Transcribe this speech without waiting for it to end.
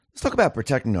Let's talk about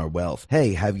protecting our wealth.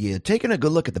 Hey, have you taken a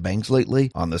good look at the banks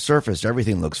lately? On the surface,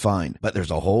 everything looks fine, but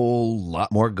there's a whole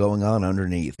lot more going on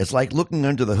underneath. It's like looking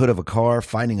under the hood of a car,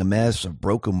 finding a mess of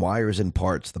broken wires and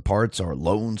parts. The parts are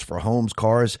loans for homes,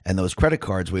 cars, and those credit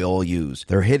cards we all use.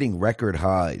 They're hitting record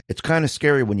highs. It's kind of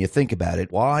scary when you think about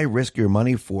it. Why risk your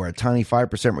money for a tiny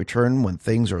 5% return when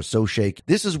things are so shaky?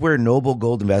 This is where Noble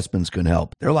Gold Investments can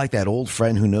help. They're like that old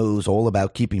friend who knows all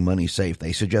about keeping money safe.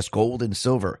 They suggest gold and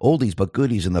silver, oldies but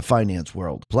goodies in the finance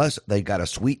world. Plus, they got a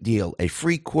sweet deal, a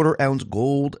free quarter-ounce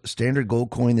gold standard gold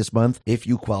coin this month if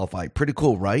you qualify. Pretty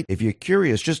cool, right? If you're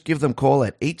curious, just give them a call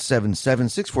at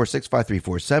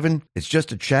 877-646-5347. It's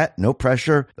just a chat, no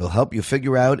pressure. They'll help you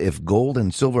figure out if gold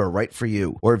and silver are right for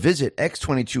you. Or visit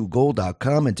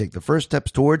x22gold.com and take the first steps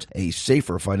towards a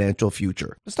safer financial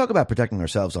future. Let's talk about protecting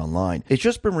ourselves online. It's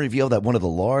just been revealed that one of the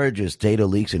largest data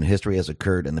leaks in history has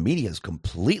occurred, and the media is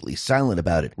completely silent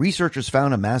about it. Researchers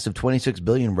found a massive 26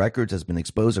 billion records has been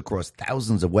exposed across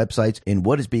thousands of websites in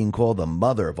what is being called the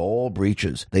mother of all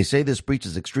breaches. They say this breach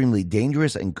is extremely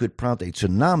dangerous and could prompt a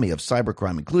tsunami of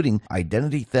cybercrime, including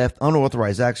identity theft,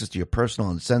 unauthorized access to your personal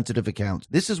and sensitive accounts.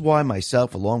 This is why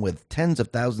myself, along with tens of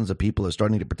thousands of people, are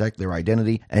starting to protect their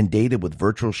identity and data with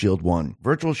Virtual Shield One.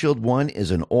 Virtual Shield One is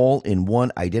an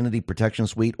all-in-one identity protection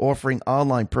suite offering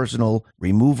online personal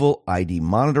removal, ID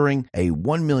monitoring, a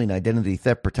 1 million identity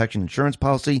theft protection insurance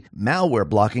policy, malware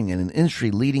blocking, and an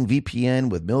industry-leading VPN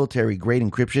with military-grade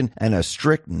encryption and a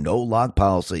strict no-log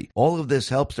policy. All of this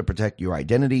helps to protect your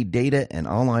identity, data, and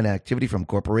online activity from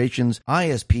corporations,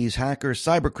 ISPs, hackers,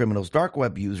 cybercriminals, dark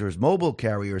web users, mobile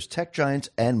carriers, tech giants,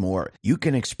 and more. You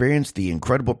can experience the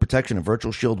incredible protection of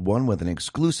Virtual Shield One with an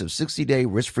exclusive 60-day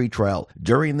risk-free trial.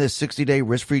 During this 60-day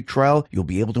risk-free trial, you'll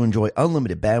be able to enjoy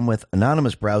unlimited bandwidth,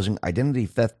 anonymous browsing, identity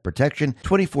theft protection,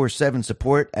 24/7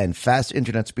 support, and fast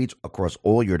internet speeds across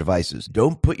all your devices.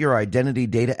 Don't put your identity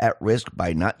data at risk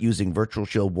by not using Virtual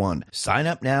Shield One. Sign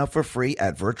up now for free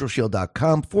at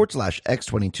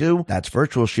virtualshield.com/X22. That's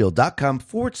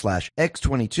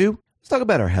virtualshield.com/X22. Let's talk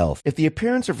about our health. If the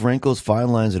appearance of wrinkles, fine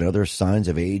lines, and other signs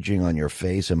of aging on your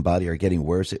face and body are getting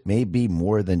worse, it may be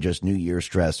more than just New Year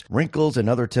stress. Wrinkles and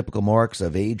other typical marks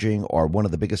of aging are one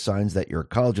of the biggest signs that your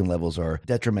collagen levels are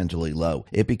detrimentally low.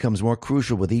 It becomes more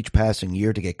crucial with each passing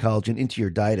year to get collagen into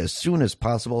your diet as soon as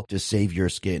possible to save your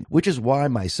skin, which is why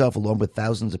myself, along with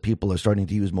thousands of people, are starting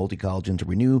to use multi-collagen to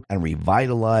renew and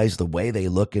revitalize the way they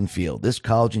look and feel. This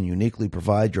collagen uniquely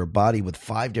provides your body with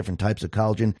 5 different types of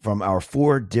collagen from our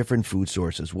 4 different food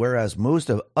sources, whereas most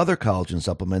of other collagen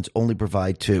supplements only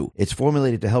provide 2. It's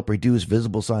formulated to help reduce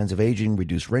visible signs of aging,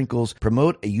 reduce wrinkles,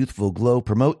 promote a youthful glow,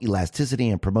 promote elasticity,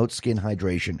 and promote skin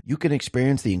hydration. You can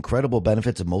experience the incredible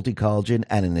benefits of multi-collagen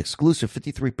at an exclusive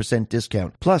 53%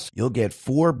 discount. Plus, you'll get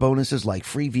 4 bonuses like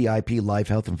free VIP live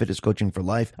health and fitness coaching for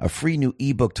life, a free new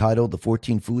ebook titled The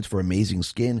 14 Foods for Amazing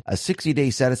Skin, a 60-day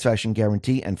satisfaction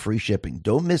guarantee, and free shipping.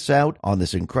 Don't miss out on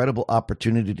this incredible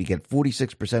opportunity to get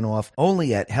 46% off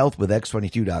only at healthwithx22.com.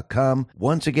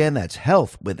 Once again, that's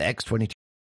healthwithx22.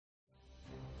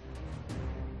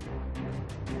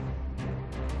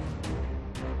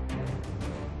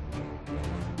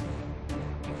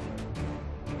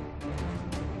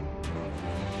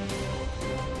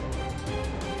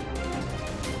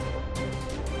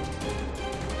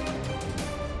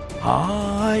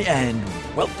 Hi, and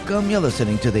welcome. You're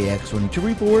listening to the X22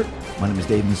 Report. My name is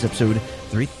Dave, and this episode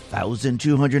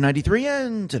 3293,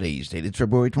 and today's date is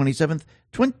February 27th,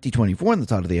 2024, and the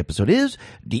title of the episode is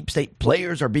Deep State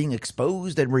Players Are Being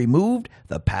Exposed and Removed.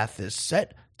 The path is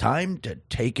set. Time to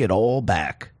take it all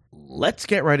back. Let's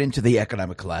get right into the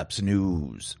economic collapse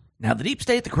news. Now, the deep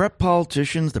state, the corrupt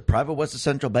politicians, the private Western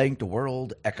Central Bank, the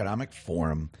World Economic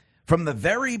Forum. From the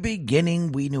very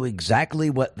beginning, we knew exactly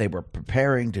what they were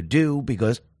preparing to do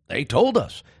because they told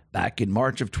us. Back in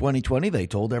March of 2020, they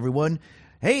told everyone,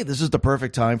 hey, this is the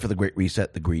perfect time for the Great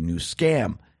Reset, the Green New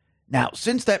Scam. Now,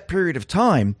 since that period of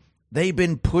time, they've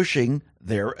been pushing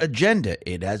their agenda.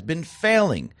 It has been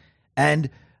failing. And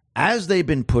as they've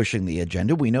been pushing the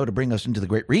agenda, we know to bring us into the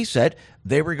Great Reset,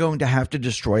 they were going to have to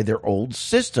destroy their old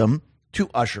system to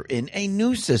usher in a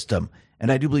new system. And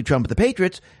I do believe Trump and the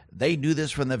Patriots, they knew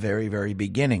this from the very, very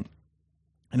beginning.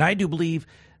 And I do believe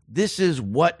this is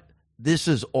what this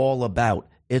is all about.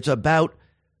 It's about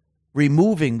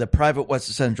removing the private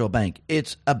Western Central Bank.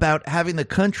 It's about having the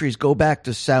countries go back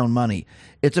to sound money.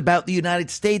 It's about the United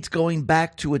States going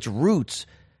back to its roots,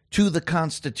 to the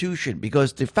Constitution,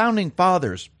 because the founding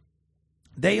fathers,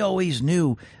 they always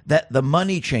knew that the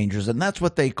money changers, and that's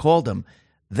what they called them,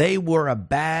 they were a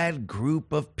bad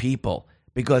group of people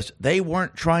because they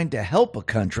weren't trying to help a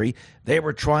country. They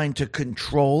were trying to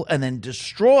control and then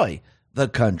destroy the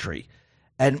country.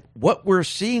 And what we're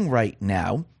seeing right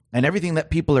now, and everything that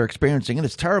people are experiencing, and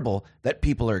it's terrible that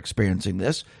people are experiencing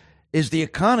this, is the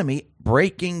economy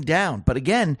breaking down. But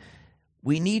again,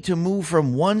 we need to move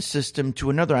from one system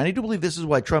to another. And I do believe this is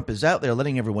why Trump is out there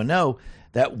letting everyone know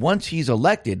that once he's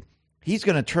elected, he's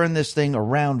going to turn this thing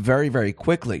around very, very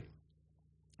quickly.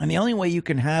 And the only way you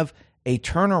can have a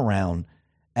turnaround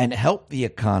and help the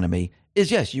economy is,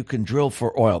 yes, you can drill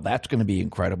for oil. That's going to be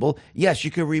incredible. Yes,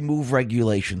 you can remove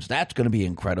regulations. That's going to be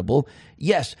incredible.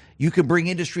 Yes, you can bring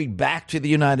industry back to the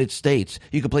United States.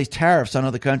 You can place tariffs on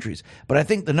other countries. But I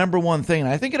think the number one thing, and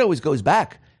I think it always goes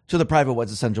back to the private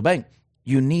what's the central bank,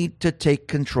 you need to take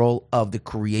control of the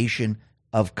creation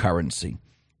of currency.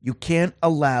 You can't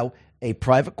allow a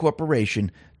private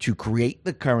corporation to create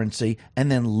the currency and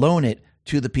then loan it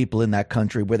to the people in that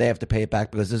country where they have to pay it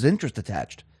back because there's interest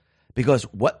attached. Because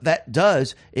what that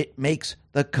does, it makes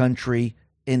the country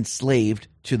enslaved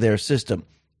to their system.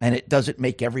 And it doesn't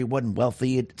make everyone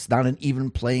wealthy. It's not an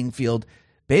even playing field.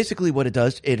 Basically what it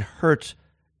does, it hurts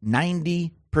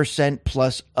 90%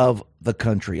 plus of the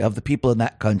country, of the people in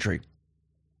that country.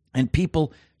 And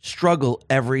people struggle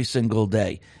every single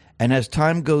day. And as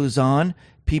time goes on,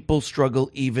 people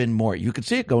struggle even more. You can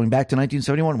see it going back to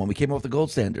 1971 when we came off the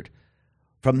gold standard.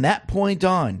 From that point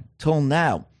on till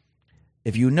now,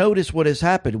 if you notice what has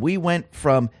happened, we went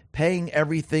from paying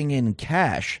everything in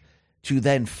cash to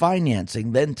then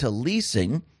financing, then to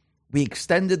leasing. We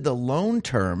extended the loan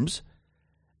terms,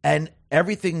 and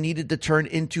everything needed to turn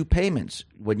into payments.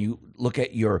 When you look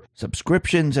at your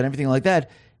subscriptions and everything like that,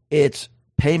 it's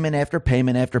payment after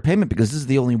payment after payment, because this is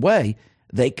the only way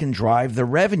they can drive the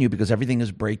revenue, because everything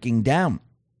is breaking down.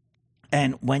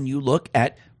 And when you look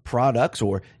at products,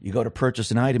 or you go to purchase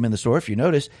an item in the store, if you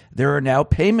notice, there are now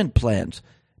payment plans,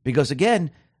 because again,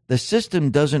 the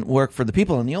system doesn't work for the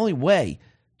people. And the only way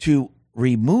to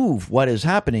remove what is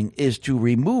happening is to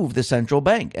remove the central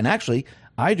bank. And actually,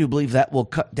 I do believe that will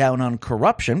cut down on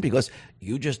corruption, because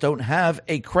you just don't have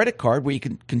a credit card where you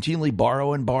can continually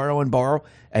borrow and borrow and borrow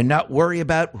and not worry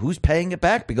about who's paying it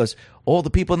back, because all the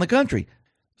people in the country.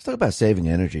 Let's talk about saving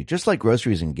energy. Just like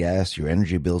groceries and gas, your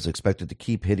energy bill is expected to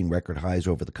keep hitting record highs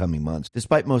over the coming months.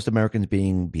 Despite most Americans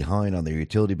being behind on their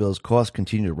utility bills, costs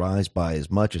continue to rise by as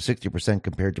much as 60%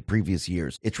 compared to previous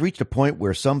years. It's reached a point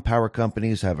where some power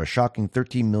companies have a shocking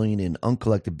 $13 million in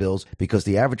uncollected bills because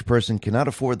the average person cannot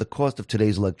afford the cost of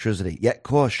today's electricity, yet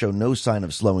costs show no sign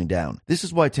of slowing down. This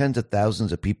is why tens of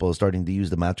thousands of people are starting to use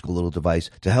the magical little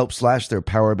device to help slash their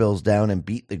power bills down and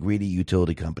beat the greedy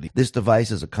utility company. This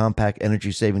device is a compact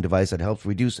energy-saving device that helps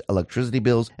reduce electricity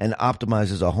bills and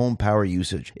optimizes a home power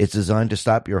usage. It's designed to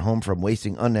stop your home from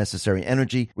wasting unnecessary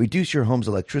energy, reduce your home's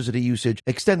electricity usage,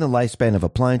 extend the lifespan of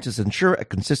appliances, ensure a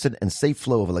consistent and safe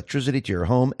flow of electricity to your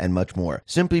home, and much more.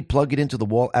 Simply plug it into the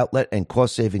wall outlet and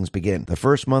cost savings begin. The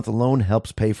first month alone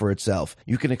helps pay for itself.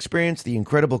 You can experience the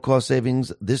incredible cost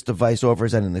savings this device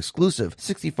offers at an exclusive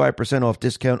 65% off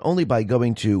discount only by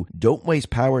going to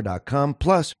don'twastepower.com.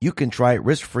 Plus, you can try it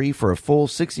risk-free for a full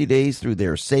 60 days through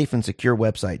their safe and secure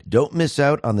website. Don't miss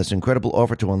out on this incredible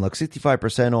offer to unlock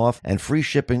 65% off and free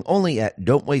shipping only at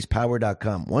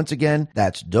don'twastepower.com. Once again,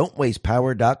 that's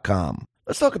don'twastepower.com.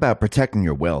 Let's talk about protecting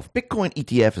your wealth. Bitcoin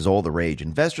ETF is all the rage.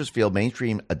 Investors feel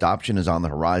mainstream adoption is on the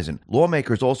horizon.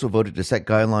 Lawmakers also voted to set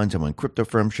guidelines on when crypto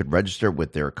firms should register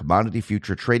with their Commodity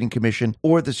Future Trading Commission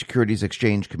or the Securities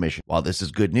Exchange Commission. While this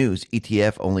is good news,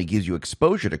 ETF only gives you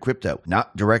exposure to crypto,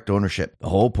 not direct ownership. The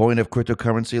whole point of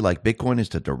cryptocurrency like Bitcoin is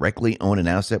to directly own an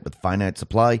asset with finite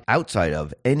supply outside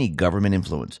of any government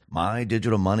influence. My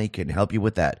Digital Money can help you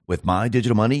with that. With My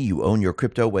Digital Money, you own your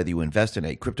crypto whether you invest in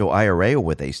a crypto IRA or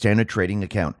with a standard trading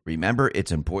account. Remember,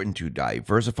 it's important to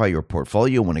diversify your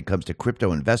portfolio when it comes to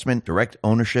crypto investment. Direct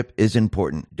ownership is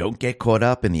important. Don't get caught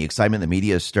up in the excitement the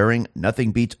media is stirring.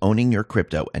 Nothing beats owning your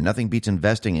crypto, and nothing beats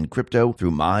investing in crypto through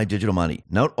My Digital Money.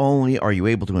 Not only are you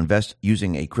able to invest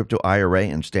using a crypto IRA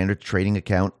and standard trading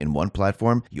account in one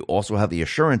platform, you also have the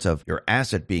assurance of your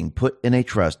asset being put in a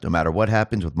trust. No matter what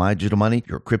happens with My Digital Money,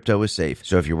 your crypto is safe.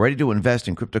 So if you're ready to invest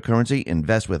in cryptocurrency,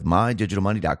 invest with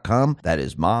MyDigitalMoney.com. That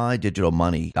is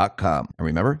MyDigitalMoney.com. And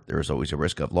remember, there is always a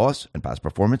risk of loss, and past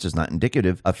performance is not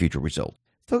indicative of future results.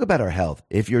 Talk about our health.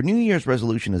 If your New Year's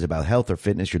resolution is about health or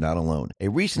fitness, you're not alone. A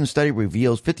recent study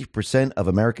reveals 50% of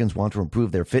Americans want to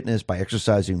improve their fitness by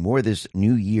exercising more this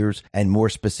New Year's, and more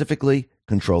specifically,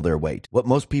 control their weight. What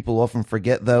most people often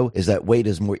forget, though, is that weight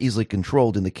is more easily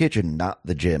controlled in the kitchen, not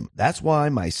the gym. That's why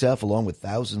myself, along with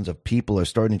thousands of people, are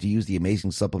starting to use the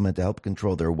amazing supplement to help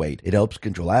control their weight. It helps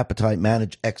control appetite,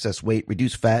 manage excess weight,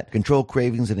 reduce fat, control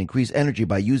cravings, and increase energy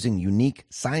by using unique,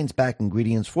 science-backed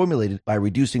ingredients formulated by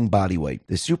reducing body weight.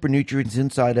 The super nutrients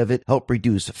inside of it help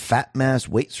reduce fat mass,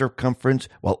 weight circumference,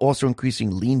 while also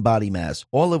increasing lean body mass,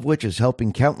 all of which is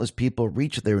helping countless people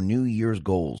reach their New Year's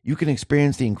goals. You can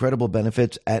experience the incredible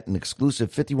benefits at an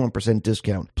exclusive 51%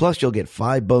 discount. Plus, you'll get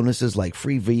 5 bonuses like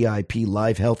free VIP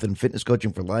live health and fitness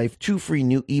coaching for life, 2 free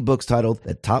new ebooks titled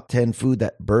The Top 10 Food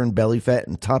That Burn Belly Fat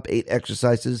and Top 8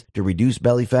 Exercises to Reduce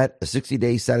Belly Fat, a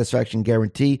 60-day satisfaction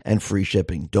guarantee, and free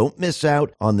shipping. Don't miss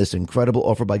out on this incredible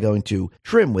offer by going to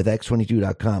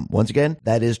trimwithx22.com. Once again,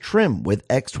 that is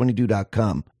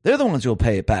trimwithx22.com. They're the ones who will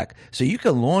pay it back. So you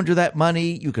can launder that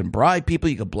money, you can bribe people,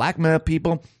 you can blackmail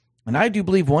people. And I do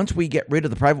believe once we get rid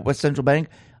of the private West Central Bank,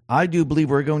 I do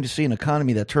believe we're going to see an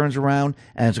economy that turns around,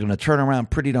 and it's going to turn around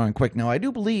pretty darn quick. Now, I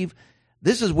do believe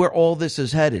this is where all this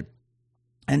is headed.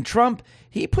 And Trump,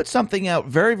 he put something out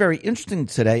very, very interesting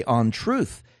today on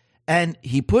Truth. And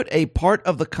he put a part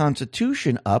of the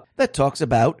Constitution up that talks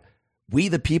about we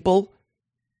the people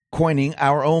coining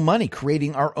our own money,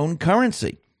 creating our own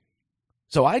currency.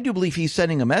 So I do believe he's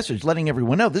sending a message, letting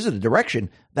everyone know this is the direction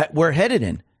that we're headed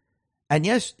in. And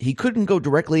yes, he couldn't go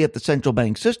directly at the central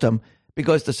bank system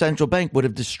because the central bank would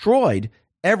have destroyed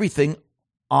everything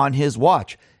on his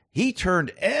watch. He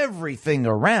turned everything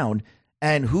around.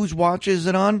 And whose watch is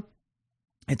it on?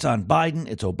 It's on Biden,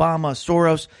 it's Obama,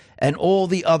 Soros, and all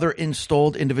the other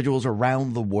installed individuals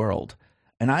around the world.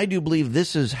 And I do believe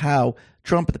this is how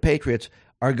Trump and the Patriots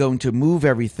are going to move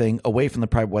everything away from the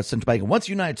private West Central Bank. And once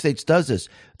the United States does this,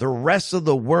 the rest of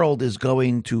the world is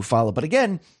going to follow. But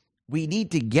again, we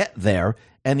need to get there.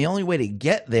 And the only way to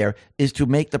get there is to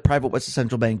make the private West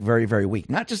Central Bank very, very weak,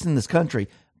 not just in this country,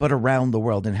 but around the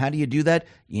world. And how do you do that?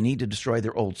 You need to destroy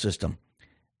their old system.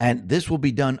 And this will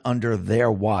be done under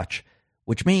their watch,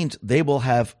 which means they will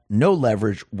have no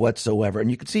leverage whatsoever. And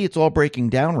you can see it's all breaking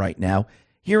down right now.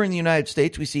 Here in the United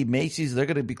States, we see Macy's, they're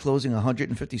going to be closing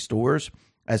 150 stores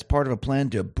as part of a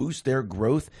plan to boost their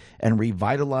growth and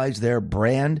revitalize their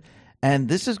brand. And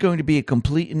this is going to be a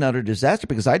complete and utter disaster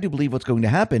because I do believe what's going to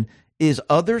happen is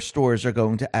other stores are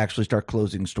going to actually start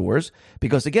closing stores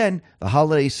because, again, the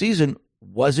holiday season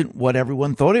wasn't what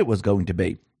everyone thought it was going to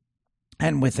be.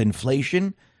 And with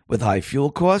inflation, with high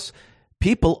fuel costs,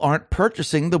 people aren't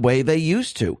purchasing the way they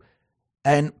used to.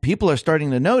 And people are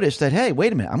starting to notice that, hey,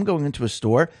 wait a minute, I'm going into a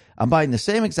store, I'm buying the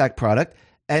same exact product,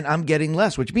 and I'm getting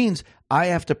less, which means I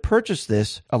have to purchase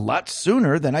this a lot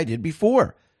sooner than I did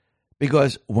before.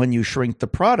 Because when you shrink the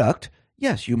product,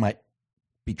 yes, you might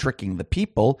be tricking the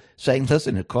people, saying,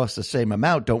 listen, it costs the same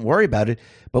amount, don't worry about it.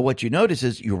 But what you notice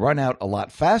is you run out a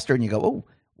lot faster, and you go, oh,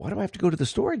 why do I have to go to the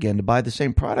store again to buy the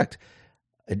same product?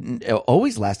 It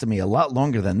always lasted me a lot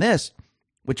longer than this,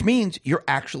 which means you're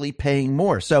actually paying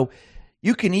more. So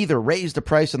you can either raise the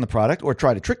price on the product or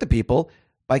try to trick the people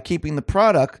by keeping the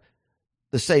product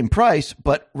the same price,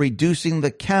 but reducing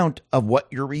the count of what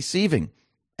you're receiving.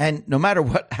 And no matter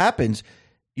what happens,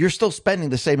 you're still spending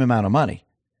the same amount of money.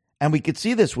 And we could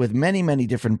see this with many, many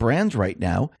different brands right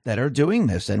now that are doing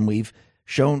this. And we've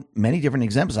shown many different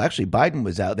examples. Actually, Biden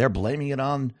was out there blaming it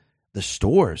on the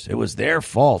stores. It was their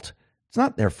fault. It's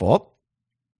not their fault.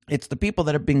 It's the people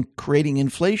that have been creating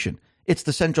inflation. It's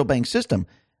the central bank system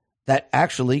that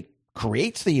actually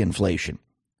creates the inflation.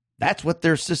 That's what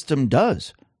their system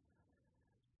does.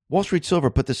 Wall Street Silver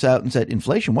put this out and said,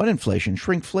 inflation, what inflation?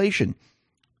 Shrinkflation.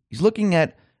 He's looking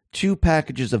at 2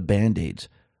 packages of Band-Aids.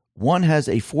 One has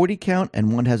a 40 count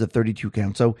and one has a 32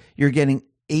 count. So you're getting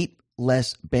 8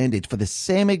 less Band-Aids for the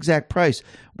same exact price,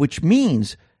 which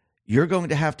means you're going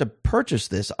to have to purchase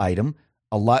this item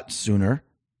a lot sooner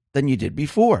than you did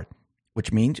before,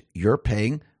 which means you're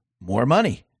paying more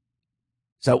money.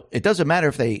 So it doesn't matter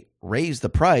if they raise the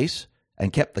price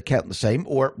and kept the count the same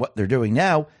or what they're doing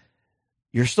now,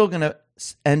 you're still going to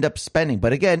end up spending.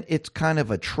 But again, it's kind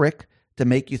of a trick to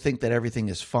make you think that everything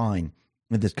is fine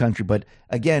in this country. But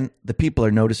again, the people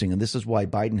are noticing, and this is why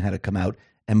Biden had to come out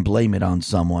and blame it on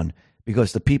someone,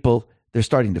 because the people, they're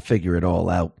starting to figure it all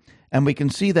out. And we can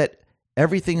see that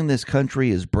everything in this country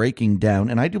is breaking down.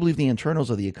 And I do believe the internals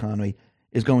of the economy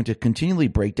is going to continually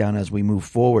break down as we move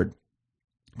forward.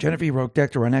 Jennifer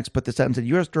Roekdector on X put this out and said,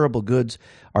 U.S. durable goods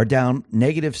are down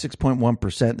negative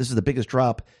 6.1%. This is the biggest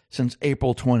drop since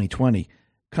April 2020.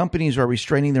 Companies are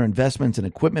restraining their investments in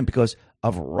equipment because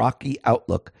of rocky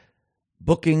outlook.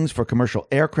 Bookings for commercial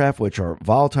aircraft, which are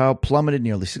volatile, plummeted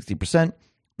nearly 60%,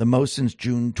 the most since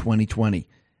June 2020.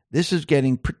 This is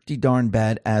getting pretty darn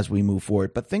bad as we move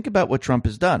forward. But think about what Trump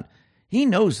has done. He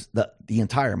knows the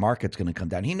entire market's going to come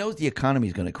down. He knows the economy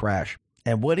is going to crash.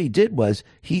 And what he did was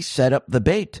he set up the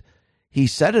bait. He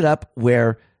set it up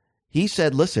where he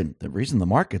said, listen, the reason the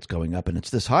market's going up and it's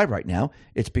this high right now,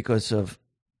 it's because of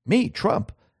me,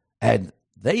 Trump. And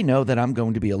they know that I'm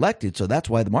going to be elected, so that's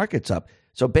why the market's up.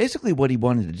 So basically what he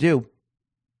wanted to do,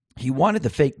 he wanted the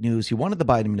fake news. He wanted the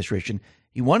Biden administration.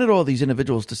 He wanted all these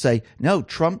individuals to say, no,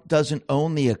 Trump doesn't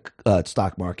own the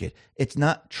stock market. It's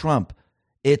not Trump.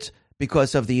 It's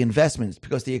because of the investments,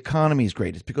 because the economy is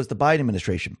great. It's because the Biden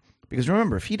administration. Because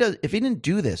remember, if he didn't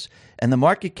do this and the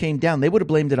market came down, they would have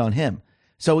blamed it on him.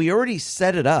 So he already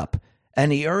set it up,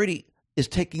 and he already is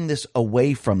taking this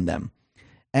away from them.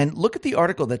 And look at the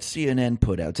article that CNN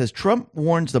put out. It says, Trump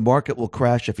warns the market will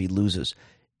crash if he loses.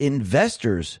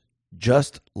 Investors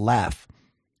just laugh.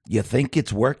 You think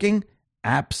it's working?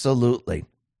 Absolutely.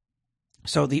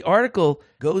 So the article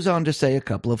goes on to say a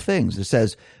couple of things. It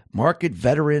says, market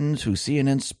veterans who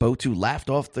CNN spoke to laughed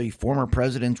off the former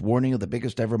president's warning of the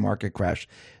biggest ever market crash.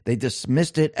 They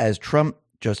dismissed it as Trump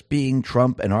just being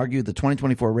Trump and argued the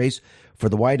 2024 race for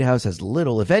the White House has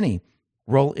little, if any,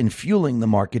 role in fueling the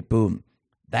market boom.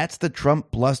 That's the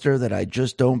Trump bluster that I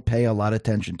just don't pay a lot of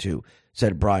attention to,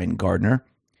 said Brian Gardner,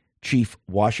 chief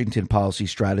Washington policy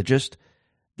strategist.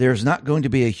 There's not going to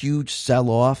be a huge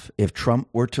sell-off if Trump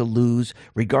were to lose.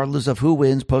 Regardless of who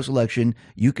wins post-election,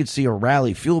 you could see a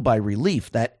rally fueled by relief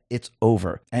that it's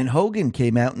over. And Hogan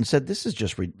came out and said this is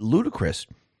just ludicrous.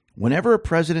 Whenever a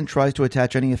president tries to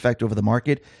attach any effect over the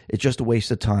market, it's just a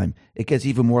waste of time. It gets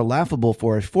even more laughable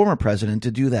for a former president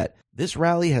to do that. This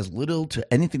rally has little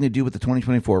to anything to do with the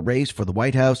 2024 race for the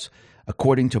White House,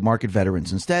 according to market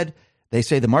veterans. Instead, they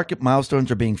say the market milestones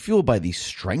are being fueled by the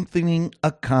strengthening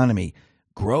economy,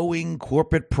 growing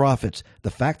corporate profits,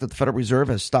 the fact that the Federal Reserve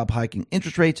has stopped hiking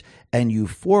interest rates, and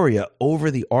euphoria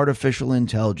over the artificial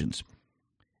intelligence.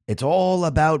 It's all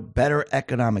about better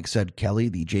economics, said Kelly,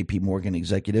 the JP Morgan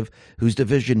executive, whose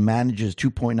division manages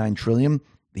 $2.9 trillion.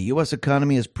 The U.S.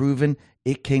 economy has proven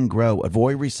it can grow,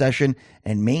 avoid recession,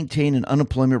 and maintain an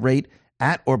unemployment rate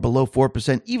at or below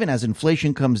 4%, even as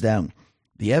inflation comes down.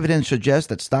 The evidence suggests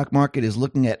that stock market is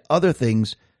looking at other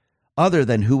things other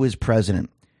than who is president.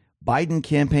 Biden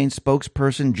campaign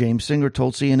spokesperson James Singer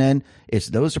told CNN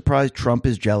it's no surprise Trump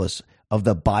is jealous of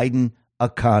the Biden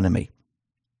economy.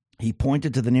 He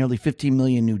pointed to the nearly 15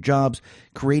 million new jobs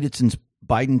created since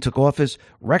Biden took office,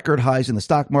 record highs in the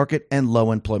stock market, and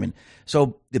low employment.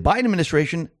 So the Biden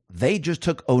administration, they just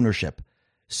took ownership.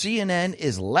 CNN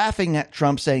is laughing at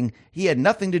Trump, saying he had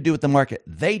nothing to do with the market.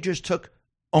 They just took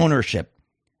ownership.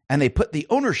 And they put the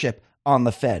ownership on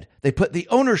the Fed. They put the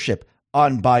ownership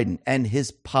on Biden and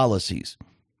his policies.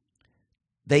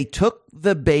 They took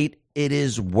the bait. It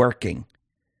is working.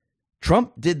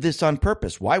 Trump did this on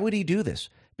purpose. Why would he do this?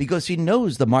 Because he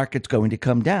knows the market's going to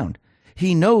come down.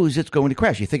 He knows it's going to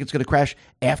crash. You think it's going to crash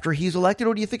after he's elected,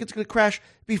 or do you think it's going to crash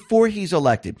before he's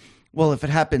elected? Well, if it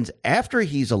happens after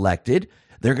he's elected,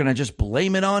 they're going to just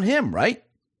blame it on him, right?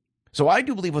 So I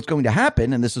do believe what's going to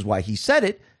happen, and this is why he said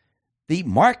it, the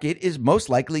market is most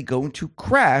likely going to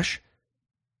crash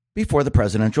before the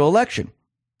presidential election.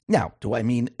 Now, do I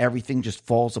mean everything just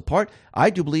falls apart?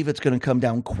 I do believe it's going to come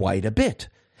down quite a bit.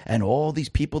 And all these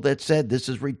people that said this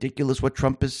is ridiculous what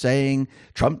Trump is saying,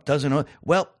 Trump doesn't know.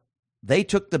 Well, they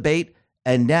took the bait,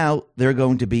 and now they're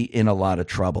going to be in a lot of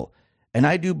trouble. And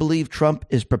I do believe Trump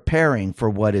is preparing for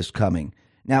what is coming.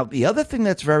 Now, the other thing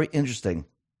that's very interesting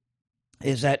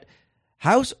is that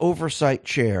House Oversight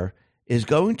Chair is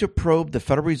going to probe the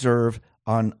Federal Reserve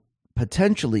on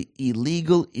potentially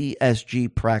illegal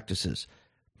ESG practices.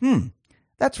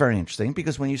 That's very interesting,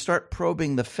 because when you start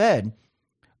probing the Fed,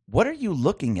 what are you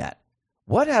looking at?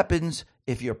 What happens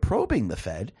if you're probing the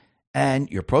Fed and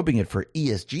you're probing it for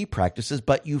ESG practices,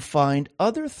 but you find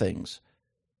other things?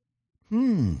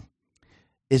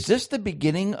 Is this the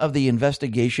beginning of the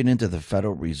investigation into the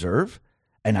Federal Reserve?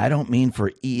 And I don't mean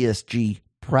for ESG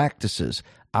practices.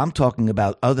 I'm talking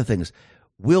about other things.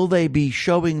 Will they be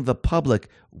showing the public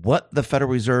what the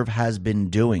Federal Reserve has been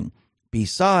doing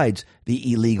besides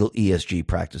the illegal ESG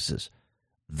practices?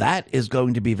 That is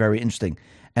going to be very interesting.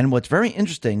 And what's very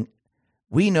interesting,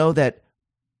 we know that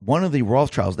one of the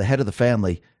Rothschilds, the head of the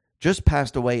family, just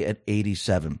passed away at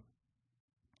 87.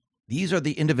 These are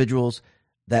the individuals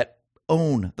that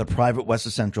own the private West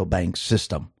Central Bank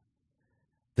system.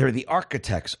 They're the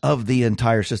architects of the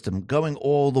entire system, going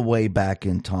all the way back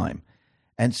in time.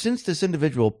 And since this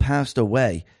individual passed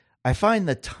away, I find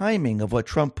the timing of what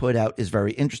Trump put out is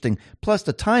very interesting, plus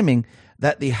the timing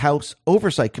that the House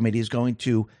Oversight Committee is going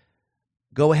to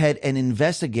go ahead and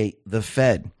investigate the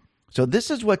Fed. So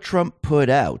this is what Trump put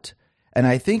out, and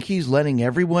I think he's letting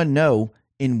everyone know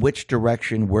in which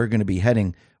direction we're going to be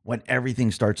heading when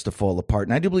everything starts to fall apart.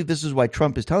 And I do believe this is why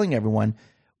Trump is telling everyone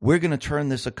we're going to turn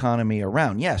this economy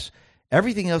around. Yes,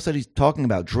 everything else that he's talking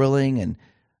about, drilling and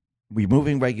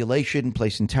removing regulation,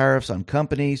 placing tariffs on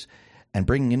companies, and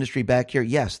bringing industry back here,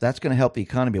 yes, that's going to help the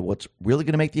economy. But what's really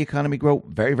going to make the economy grow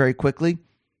very, very quickly?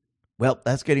 Well,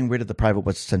 that's getting rid of the private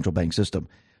West central bank system.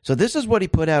 So this is what he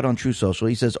put out on True Social.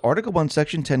 He says, Article 1,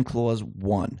 Section 10, Clause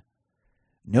 1.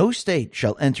 No state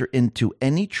shall enter into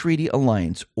any treaty,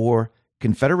 alliance, or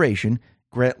confederation,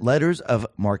 grant letters of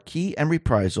marque and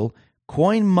reprisal,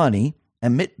 coin money,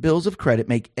 emit bills of credit,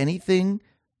 make anything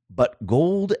but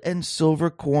gold and silver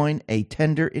coin a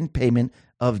tender in payment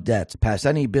of debts, pass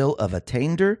any bill of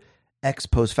attainder, ex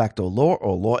post facto law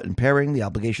or law impairing the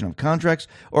obligation of contracts,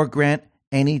 or grant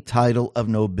any title of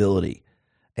nobility.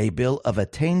 A bill of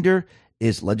attainder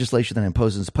is legislation that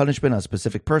imposes punishment on a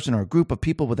specific person or a group of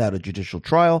people without a judicial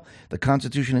trial. The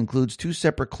Constitution includes two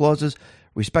separate clauses,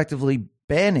 respectively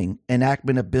banning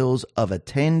enactment of bills of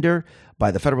attainder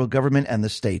by the federal government and the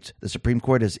states. The Supreme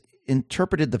Court has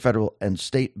interpreted the federal and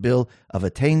state bill of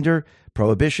attainder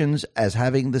prohibitions as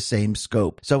having the same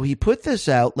scope. So he put this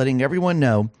out, letting everyone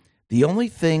know the only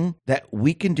thing that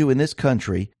we can do in this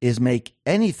country is make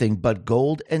anything but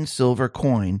gold and silver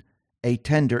coin a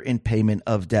tender in payment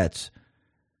of debts.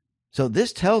 So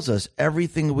this tells us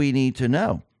everything we need to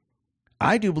know.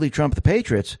 I do believe Trump the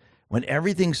Patriots, when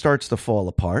everything starts to fall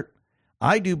apart,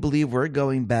 I do believe we're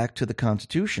going back to the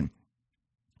Constitution.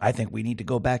 I think we need to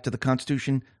go back to the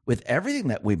Constitution with everything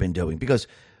that we've been doing, because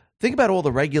think about all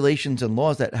the regulations and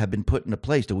laws that have been put into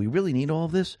place. Do we really need all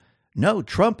of this? No.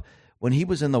 Trump, when he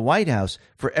was in the White House,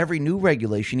 for every new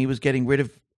regulation, he was getting rid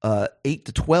of 8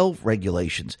 to 12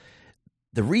 regulations.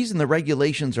 The reason the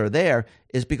regulations are there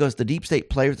is because the deep state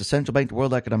players, the central bank, the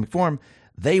World Economic Forum,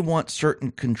 they want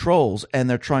certain controls, and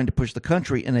they're trying to push the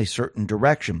country in a certain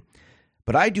direction.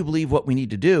 But I do believe what we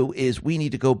need to do is we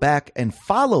need to go back and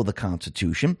follow the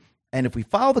Constitution. And if we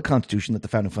follow the Constitution that the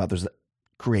Founding Fathers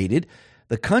created,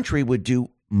 the country would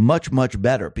do much, much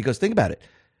better. Because think about it.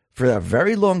 For a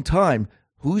very long time,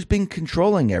 who's been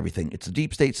controlling everything? It's the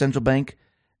deep state central bank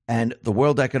and the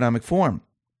World Economic Forum.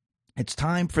 It's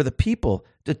time for the people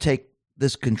to take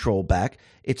this control back.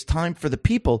 It's time for the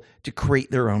people to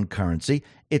create their own currency.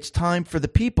 It's time for the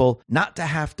people not to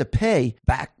have to pay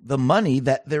back the money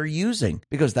that they're using,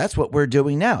 because that's what we're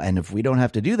doing now. And if we don't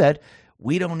have to do that,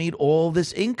 we don't need all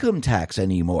this income tax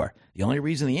anymore. The only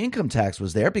reason the income tax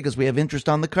was there because we have interest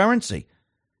on the currency.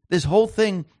 This whole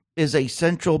thing is a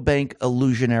central bank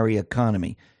illusionary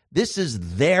economy. This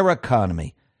is their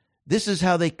economy. This is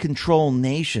how they control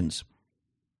nations.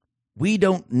 We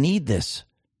don't need this.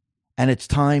 And it's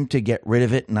time to get rid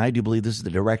of it. And I do believe this is the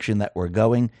direction that we're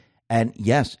going. And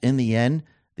yes, in the end,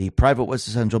 the private West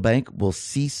Central Bank will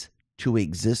cease to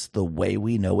exist the way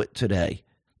we know it today.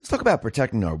 Let's talk about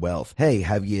protecting our wealth. Hey,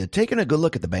 have you taken a good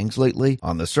look at the banks lately?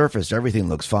 On the surface, everything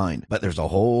looks fine, but there's a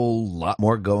whole lot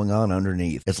more going on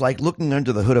underneath. It's like looking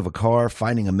under the hood of a car,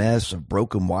 finding a mess of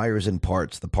broken wires and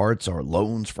parts. The parts are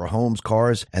loans for homes,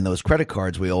 cars, and those credit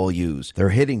cards we all use. They're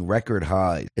hitting record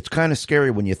highs. It's kind of scary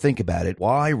when you think about it.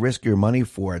 Why risk your money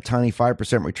for a tiny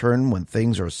 5% return when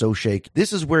things are so shaky?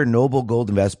 This is where Noble Gold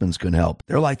Investments can help.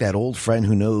 They're like that old friend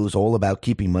who knows all about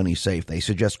keeping money safe. They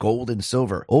suggest gold and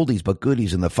silver, oldies but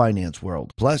goodies in the finance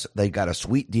world. Plus, they got a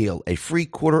sweet deal, a free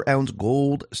quarter-ounce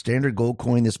gold standard gold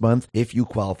coin this month if you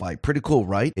qualify. Pretty cool,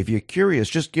 right? If you're curious,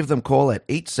 just give them a call at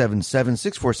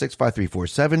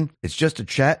 877-646-5347. It's just a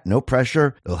chat, no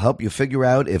pressure. They'll help you figure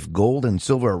out if gold and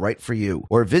silver are right for you.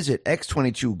 Or visit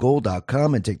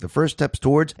x22gold.com and take the first steps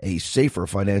towards a safer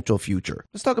financial future.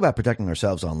 Let's talk about protecting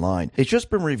ourselves online. It's just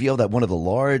been revealed that one of the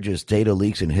largest data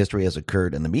leaks in history has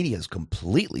occurred, and the media is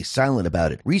completely silent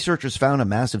about it. Researchers found a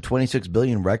massive 26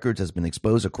 billion records has been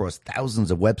exposed across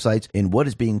thousands of websites in what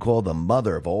is being called the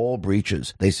mother of all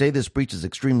breaches. They say this breach is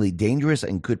extremely dangerous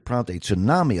and could prompt a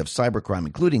tsunami of cybercrime,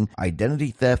 including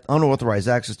identity theft, unauthorized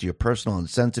access to your personal and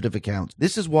sensitive accounts.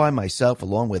 This is why myself,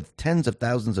 along with tens of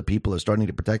thousands of people, are starting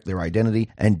to protect their identity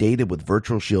and data with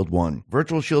Virtual Shield One.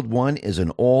 Virtual Shield One is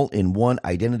an all-in-one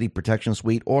identity protection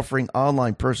suite offering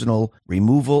online personal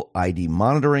removal, ID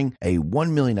monitoring, a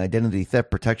 1 million identity theft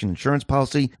protection insurance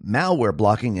policy, malware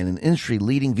blocking, and an industry-leading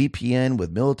leading VPN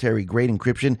with military-grade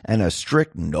encryption and a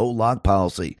strict no-log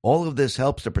policy. All of this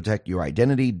helps to protect your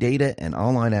identity, data, and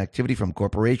online activity from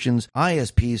corporations,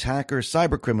 ISPs, hackers,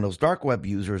 cybercriminals, dark web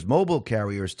users, mobile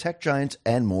carriers, tech giants,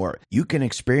 and more. You can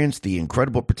experience the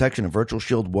incredible protection of Virtual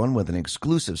Shield 1 with an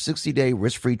exclusive 60-day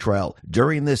risk-free trial.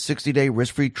 During this 60-day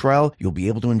risk-free trial, you'll be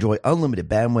able to enjoy unlimited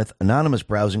bandwidth, anonymous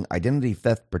browsing, identity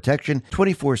theft protection,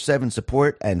 24/7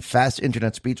 support, and fast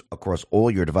internet speeds across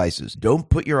all your devices. Don't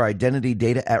put your identity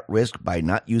data at risk by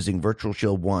not using Virtual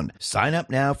Shield 1. Sign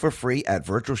up now for free at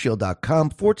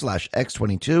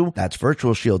virtualshield.com/X22. That's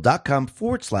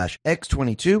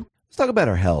virtualshield.com/X22. Let's talk about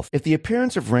our health. If the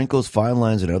appearance of wrinkles, fine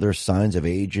lines, and other signs of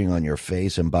aging on your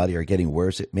face and body are getting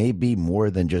worse, it may be more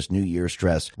than just New Year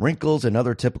stress. Wrinkles and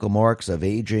other typical marks of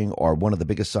aging are one of the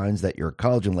biggest signs that your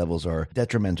collagen levels are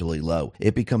detrimentally low.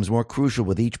 It becomes more crucial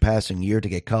with each passing year to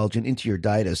get collagen into your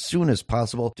diet as soon as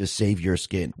possible to save your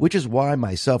skin, which is why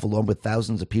myself, along with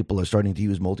thousands of people, are starting to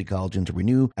use multi-collagen to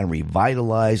renew and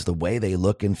revitalize the way they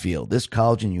look and feel. This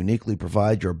collagen uniquely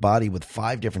provides your body with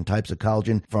 5 different types of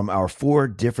collagen from our 4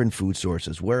 different food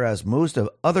sources, whereas most of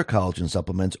other collagen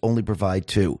supplements only provide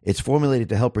 2. It's formulated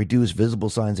to help reduce visible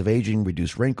signs of aging,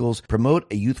 reduce wrinkles, promote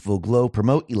a youthful glow,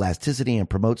 promote elasticity, and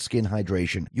promote skin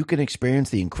hydration. You can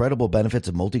experience the incredible benefits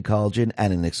of multi-collagen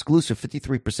at an exclusive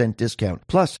 53% discount.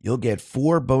 Plus, you'll get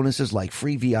 4 bonuses like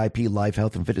free VIP life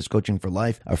health and fitness coaching for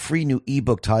life, a free new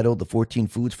ebook titled The 14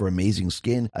 Foods for Amazing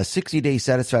Skin, a 60-day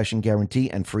satisfaction guarantee,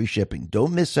 and free shipping.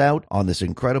 Don't miss out on this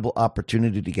incredible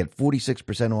opportunity to get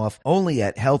 46% off only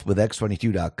at healthwithx22.com.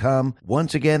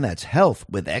 Once again, that's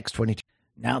healthwithx22.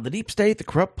 Now, the deep state, the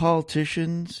corrupt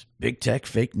politicians, big tech,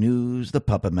 fake news, the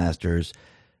puppet masters,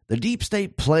 the deep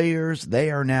state players, they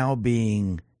are now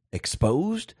being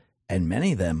exposed, and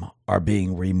many of them are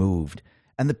being removed.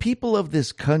 And the people of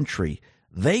this country,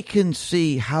 they can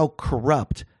see how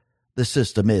corrupt the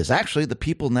system is. Actually, the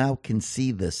people now can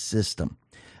see the system.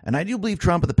 And I do believe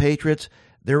Trump and the Patriots,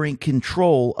 they're in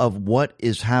control of what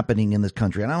is happening in this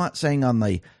country. And I'm not saying on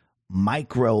the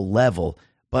micro level,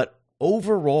 but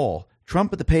overall,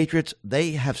 Trump and the Patriots,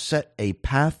 they have set a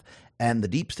path, and the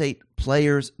deep state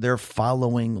players, they're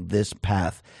following this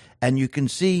path. And you can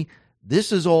see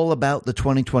this is all about the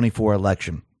 2024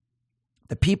 election.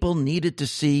 The people needed to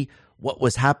see what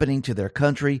was happening to their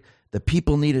country. The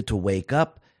people needed to wake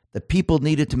up. The people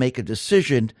needed to make a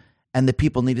decision, and the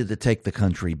people needed to take the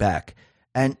country back.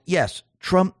 And yes,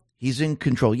 Trump, he's in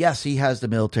control. Yes, he has the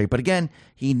military, but again,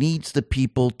 he needs the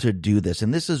people to do this.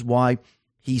 And this is why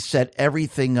he set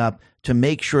everything up to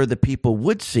make sure the people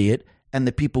would see it and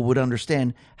the people would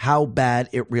understand how bad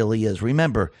it really is.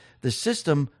 Remember, the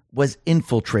system was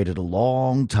infiltrated a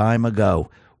long time ago,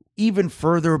 even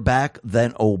further back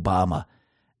than Obama.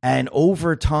 And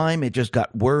over time, it just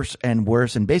got worse and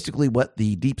worse. And basically what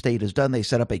the deep state has done, they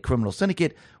set up a criminal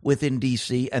syndicate within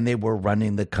D.C., and they were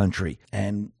running the country.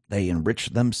 And they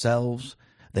enriched themselves.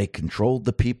 They controlled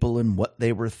the people and what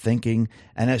they were thinking.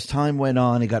 And as time went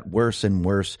on, it got worse and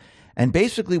worse. And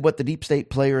basically what the deep state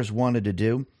players wanted to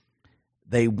do,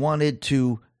 they wanted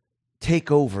to take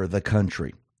over the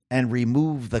country and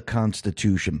remove the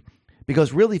Constitution.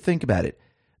 Because really think about it.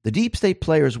 The deep state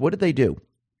players, what did they do?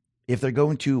 If they're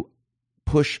going to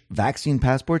push vaccine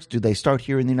passports, do they start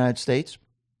here in the United States?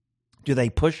 Do they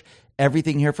push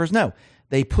everything here first? No.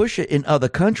 They push it in other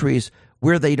countries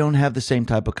where they don't have the same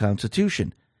type of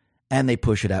constitution. And they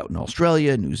push it out in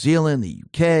Australia, New Zealand, the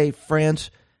UK, France.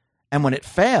 And when it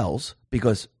fails,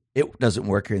 because it doesn't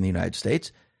work here in the United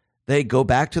States, they go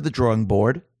back to the drawing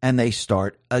board and they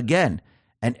start again.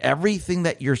 And everything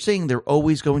that you're seeing, they're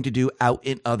always going to do out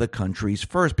in other countries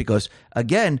first because,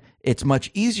 again, it's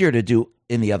much easier to do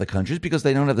in the other countries because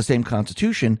they don't have the same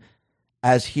constitution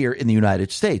as here in the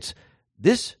United States.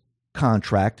 This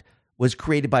contract was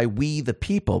created by we, the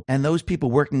people, and those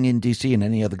people working in D.C. and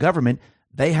any other government,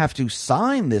 they have to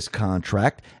sign this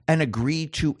contract and agree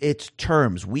to its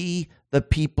terms. We, the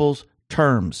people's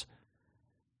terms.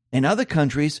 In other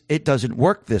countries, it doesn't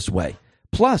work this way.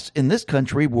 Plus, in this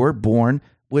country, we're born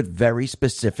with very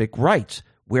specific rights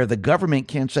where the government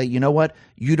can't say, you know what,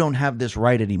 you don't have this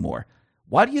right anymore.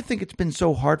 Why do you think it's been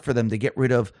so hard for them to get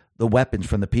rid of the weapons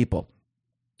from the people?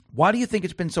 Why do you think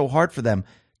it's been so hard for them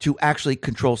to actually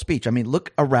control speech? I mean,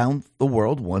 look around the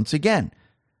world once again.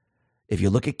 If you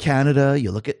look at Canada,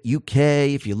 you look at UK,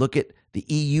 if you look at the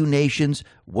EU nations,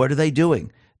 what are they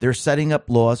doing? They're setting up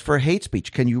laws for hate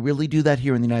speech. Can you really do that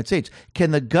here in the United States?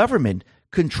 Can the government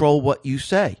control what you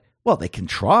say? Well, they can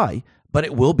try, but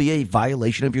it will be a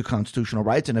violation of your constitutional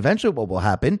rights. And eventually what will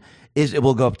happen is it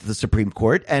will go up to the Supreme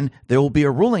Court and there will be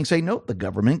a ruling saying, no, the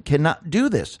government cannot do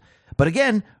this. But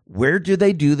again, where do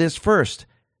they do this first?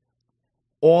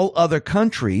 all other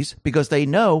countries because they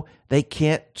know they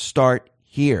can't start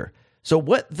here. So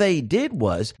what they did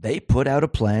was they put out a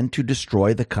plan to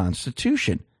destroy the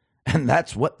Constitution. And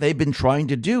that's what they've been trying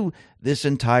to do this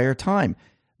entire time.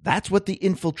 That's what the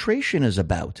infiltration is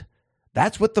about.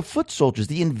 That's what the foot soldiers,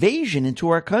 the invasion into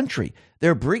our country,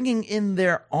 they're bringing in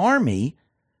their army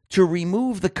to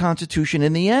remove the Constitution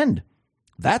in the end.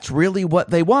 That's really what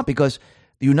they want because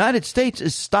the United States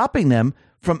is stopping them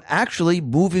from actually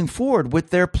moving forward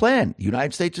with their plan. The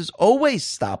United States has always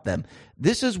stopped them.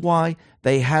 This is why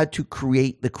they had to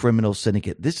create the criminal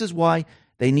syndicate. This is why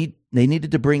they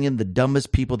needed to bring in the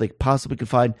dumbest people they possibly could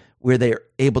find where they are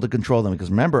able to control them.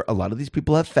 Because remember, a lot of these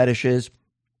people have fetishes.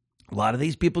 A lot of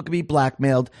these people could be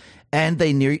blackmailed, and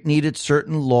they needed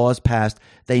certain laws passed.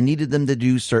 They needed them to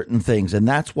do certain things. And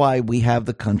that's why we have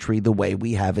the country the way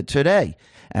we have it today.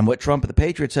 And what Trump and the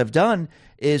Patriots have done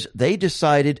is they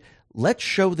decided, let's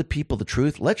show the people the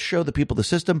truth. Let's show the people the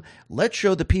system. Let's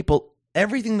show the people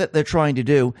everything that they're trying to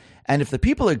do. And if the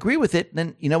people agree with it,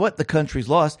 then you know what? The country's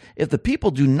lost. If the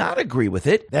people do not agree with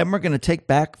it, then we're going to take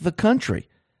back the country.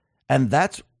 And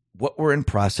that's what we're in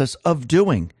process of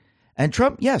doing. And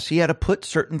Trump, yes, he had to put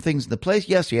certain things into place.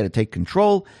 Yes, he had to take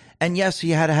control. And yes,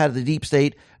 he had to have the deep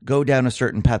state go down a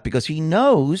certain path because he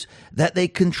knows that they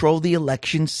control the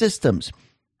election systems.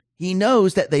 He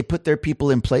knows that they put their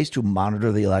people in place to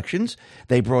monitor the elections.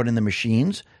 They brought in the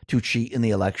machines to cheat in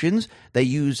the elections. They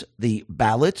use the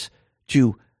ballots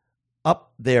to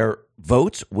up their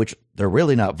votes, which they're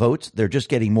really not votes. They're just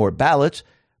getting more ballots.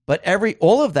 But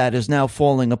all of that is now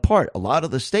falling apart. A lot of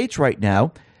the states right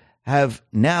now have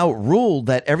now ruled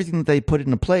that everything that they put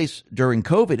into place during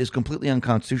COVID is completely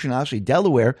unconstitutional. Actually,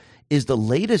 Delaware is the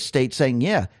latest state saying,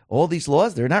 yeah, all these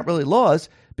laws, they're not really laws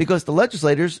because the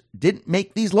legislators didn't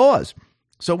make these laws.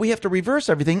 So we have to reverse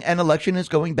everything, and election is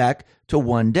going back to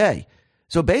one day.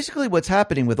 So basically what's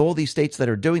happening with all these states that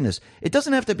are doing this, it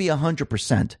doesn't have to be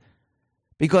 100%.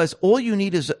 Because all you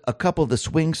need is a couple of the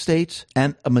swing states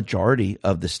and a majority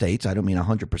of the states. I don't mean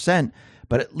 100%,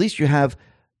 but at least you have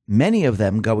many of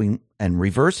them going and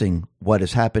reversing what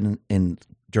has happened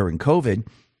during COVID.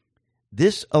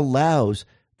 This allows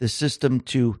the system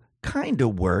to kind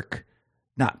of work,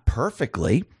 not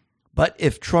perfectly, but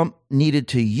if Trump needed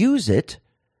to use it,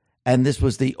 and this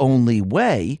was the only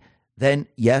way, then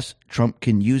yes, Trump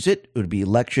can use it. It would be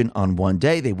election on one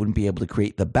day. They wouldn't be able to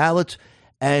create the ballots,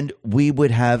 and we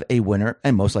would have a winner,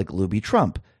 and most likely it would be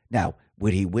Trump. Now,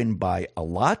 would he win by a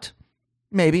lot?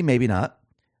 Maybe, maybe not.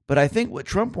 But I think what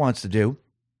Trump wants to do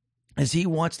is he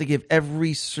wants to give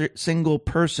every single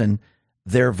person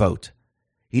their vote.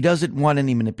 He doesn't want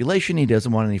any manipulation. He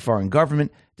doesn't want any foreign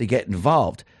government to get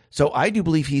involved. So I do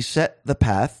believe he set the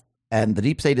path, and the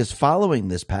deep state is following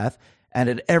this path. And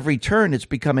at every turn, it's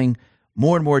becoming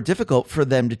more and more difficult for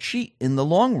them to cheat in the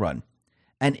long run.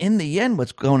 And in the end,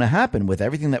 what's going to happen with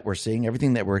everything that we're seeing,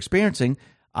 everything that we're experiencing,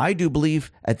 I do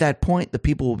believe at that point, the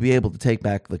people will be able to take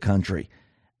back the country.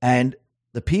 And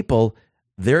the people,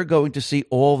 they're going to see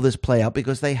all of this play out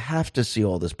because they have to see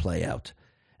all this play out.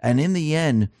 And in the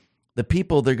end, the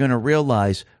people, they're going to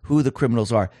realize who the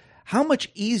criminals are. How much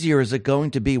easier is it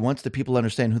going to be once the people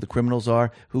understand who the criminals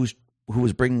are, who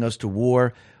was bringing us to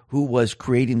war, who was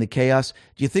creating the chaos?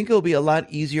 Do you think it'll be a lot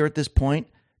easier at this point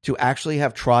to actually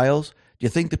have trials? Do you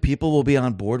think the people will be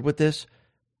on board with this?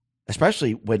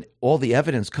 Especially when all the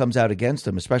evidence comes out against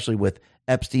them, especially with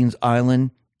Epstein's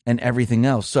Island and everything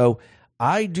else. So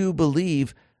I do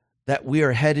believe that we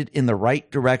are headed in the right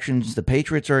directions. The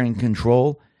Patriots are in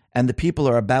control, and the people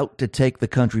are about to take the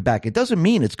country back. It doesn't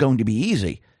mean it's going to be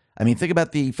easy. I mean, think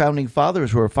about the founding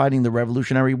fathers who were fighting the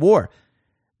Revolutionary War.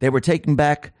 They were taking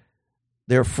back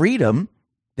their freedom.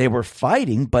 They were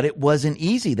fighting, but it wasn't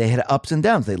easy. They had ups and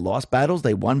downs. They lost battles.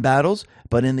 They won battles.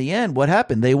 But in the end, what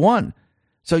happened? They won.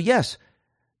 So yes,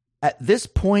 at this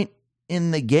point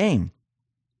in the game,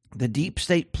 the deep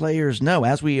state players know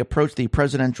as we approach the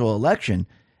presidential election,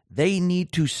 they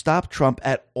need to stop Trump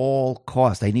at all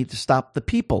costs. They need to stop the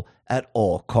people at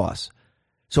all costs.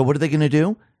 So what are they going to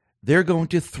do? They're going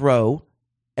to throw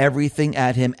everything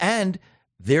at him, and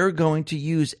they're going to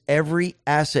use every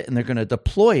asset, and they're going to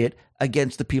deploy it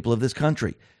against the people of this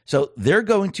country. So they're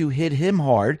going to hit him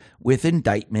hard with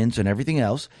indictments and everything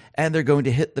else, and they're going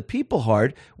to hit the people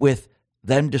hard with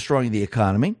them destroying the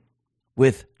economy,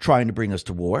 with trying to bring us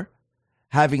to war,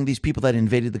 having these people that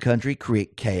invaded the country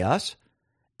create chaos,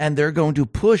 and they're going to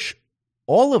push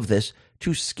all of this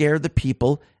to scare the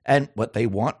people. And what they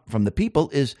want from the people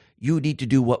is you need to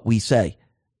do what we say.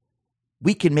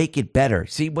 We can make it better.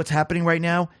 See what's happening right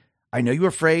now? I know you're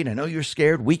afraid. I know you're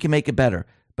scared. We can make it better.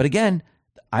 But again,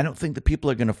 I don't think the people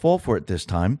are going to fall for it this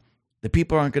time. The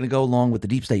people aren't going to go along with the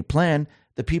deep state plan.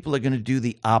 The people are going to do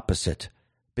the opposite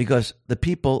because the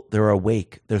people, they're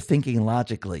awake. They're thinking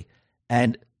logically.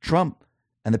 And Trump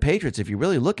and the Patriots, if you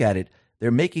really look at it,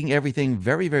 they're making everything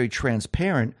very, very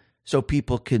transparent so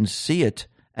people can see it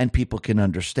and people can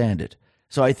understand it.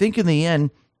 So I think in the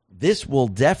end, this will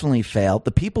definitely fail.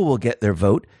 The people will get their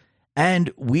vote,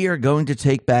 and we are going to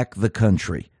take back the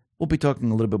country. We'll be talking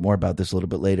a little bit more about this a little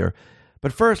bit later.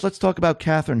 But first, let's talk about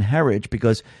Catherine Herridge,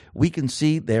 because we can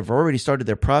see they've already started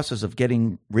their process of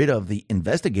getting rid of the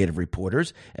investigative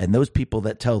reporters and those people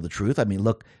that tell the truth. I mean,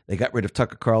 look, they got rid of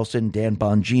Tucker Carlson, Dan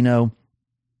Bongino.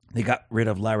 They got rid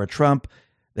of Lara Trump.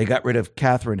 They got rid of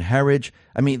Catherine Herridge.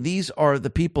 I mean, these are the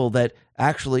people that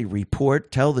actually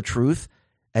report, tell the truth.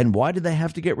 And why did they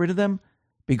have to get rid of them?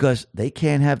 Because they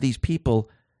can't have these people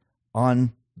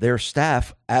on their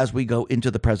staff as we go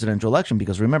into the presidential election.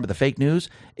 Because remember, the fake news,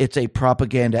 it's a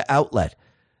propaganda outlet.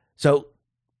 So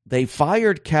they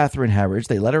fired Catherine Herridge.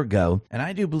 They let her go. And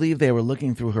I do believe they were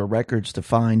looking through her records to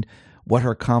find what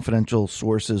her confidential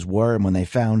sources were. And when they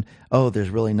found, oh, there's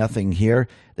really nothing here,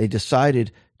 they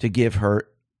decided to give her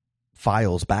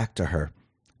files back to her.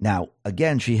 Now,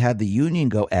 again, she had the union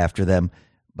go after them.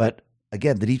 But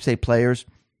again, the deep state players,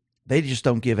 they just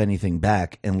don't give anything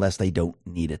back unless they don't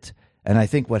need it. And I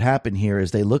think what happened here is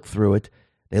they looked through it,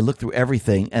 they looked through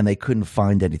everything, and they couldn't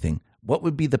find anything. What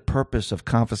would be the purpose of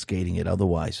confiscating it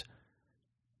otherwise?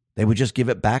 They would just give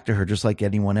it back to her just like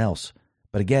anyone else.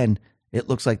 But again, it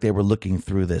looks like they were looking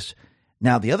through this.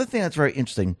 Now, the other thing that's very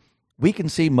interesting, we can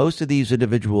see most of these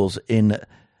individuals in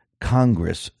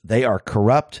Congress, they are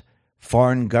corrupt,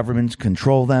 foreign governments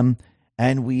control them,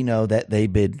 and we know that they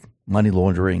bid money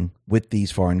laundering with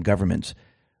these foreign governments.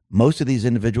 Most of these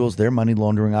individuals, their money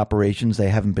laundering operations, they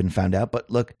haven't been found out. But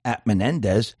look at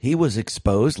Menendez. He was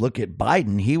exposed. Look at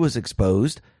Biden. He was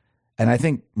exposed. And I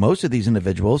think most of these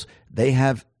individuals, they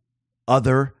have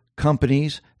other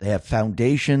companies. They have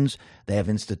foundations. They have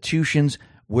institutions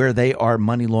where they are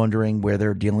money laundering, where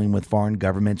they're dealing with foreign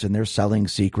governments and they're selling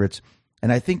secrets.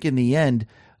 And I think in the end,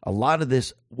 a lot of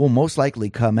this will most likely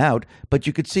come out. But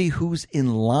you could see who's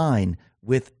in line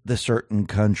with the certain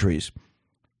countries.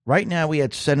 Right now, we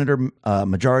had Senator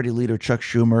Majority Leader Chuck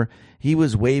Schumer. He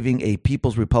was waving a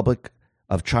People's Republic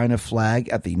of China flag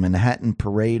at the Manhattan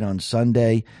Parade on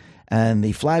Sunday. And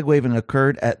the flag waving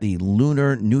occurred at the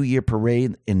Lunar New Year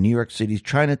Parade in New York City's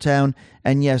Chinatown.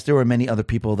 And yes, there were many other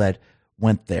people that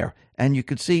went there. And you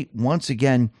could see, once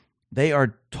again, they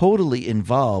are totally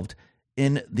involved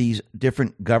in these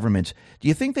different governments. Do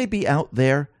you think they'd be out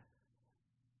there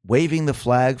waving the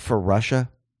flag for Russia?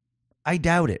 I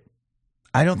doubt it.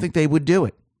 I don't think they would do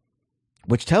it,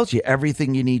 which tells you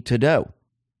everything you need to know.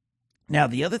 Now,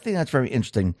 the other thing that's very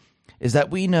interesting is that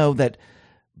we know that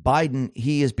Biden,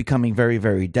 he is becoming very,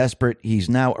 very desperate. He's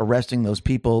now arresting those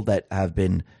people that have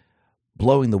been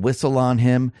blowing the whistle on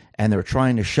him, and they're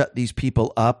trying to shut these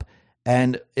people up.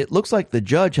 And it looks like the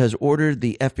judge has ordered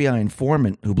the FBI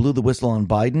informant who blew the whistle on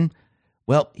Biden.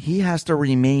 Well, he has to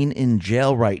remain in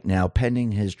jail right now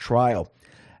pending his trial.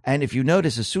 And if you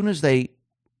notice, as soon as they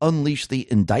unleashed the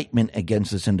indictment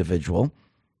against this individual,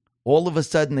 all of a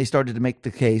sudden they started to make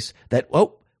the case that,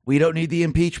 oh, we don't need the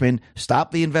impeachment. Stop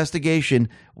the investigation.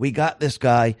 We got this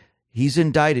guy. He's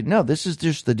indicted. No, this is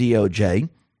just the DOJ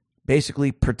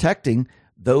basically protecting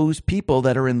those people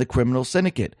that are in the criminal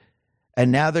syndicate.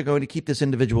 And now they're going to keep this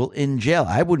individual in jail.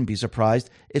 I wouldn't be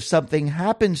surprised if something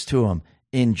happens to him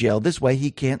in jail. This way he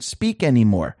can't speak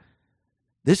anymore.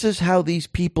 This is how these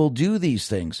people do these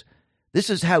things. This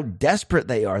is how desperate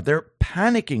they are. They're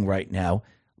panicking right now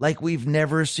like we've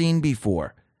never seen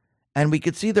before. And we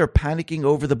could see they're panicking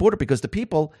over the border because the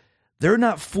people, they're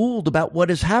not fooled about what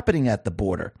is happening at the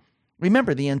border.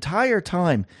 Remember, the entire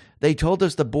time they told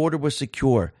us the border was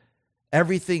secure.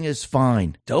 Everything is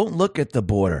fine. Don't look at the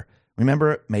border.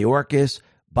 Remember, Mayorkas,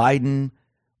 Biden,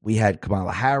 we had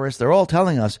Kamala Harris. They're all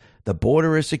telling us the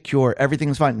border is secure. Everything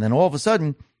is fine. And then all of a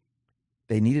sudden,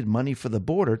 they needed money for the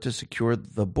border to secure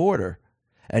the border.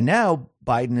 And now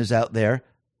Biden is out there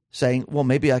saying, well,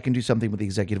 maybe I can do something with the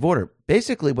executive order.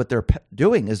 Basically, what they're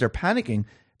doing is they're panicking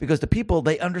because the people,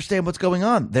 they understand what's going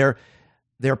on.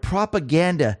 Their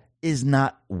propaganda is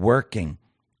not working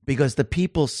because the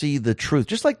people see the truth,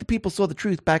 just like the people saw the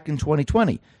truth back in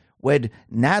 2020. When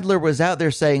Nadler was out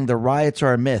there saying the riots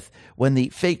are a myth, when the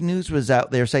fake news was out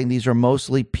there saying these are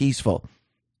mostly peaceful,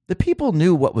 the people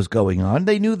knew what was going on.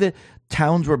 They knew that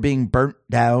towns were being burnt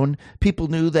down. People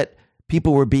knew that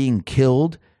people were being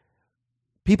killed.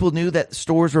 People knew that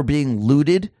stores were being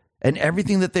looted, and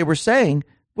everything that they were saying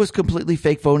was completely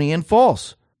fake, phony, and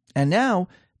false. And now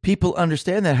people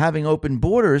understand that having open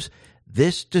borders,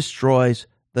 this destroys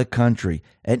the country.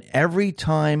 And every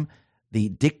time the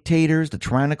dictators, the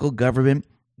tyrannical government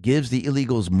gives the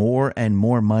illegals more and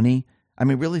more money, I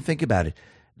mean, really think about it.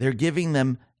 They're giving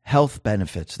them health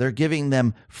benefits. They're giving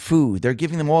them food. They're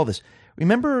giving them all this.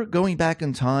 Remember going back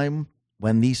in time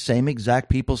when these same exact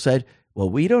people said, well,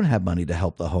 we don't have money to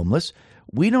help the homeless.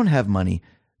 We don't have money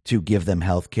to give them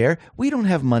health care. We don't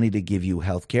have money to give you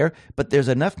health care, but there's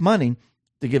enough money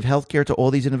to give health care to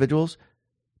all these individuals,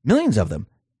 millions of them.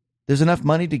 There's enough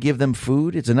money to give them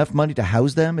food. It's enough money to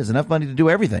house them. There's enough money to do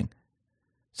everything.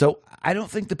 So I don't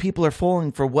think the people are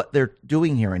falling for what they're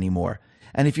doing here anymore.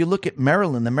 And if you look at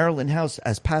Maryland, the Maryland House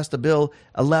has passed a bill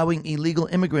allowing illegal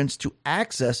immigrants to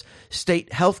access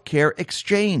state health care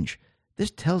exchange.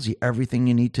 This tells you everything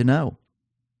you need to know.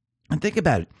 And think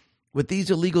about it. With these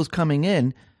illegals coming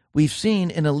in, we've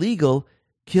seen an illegal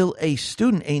kill a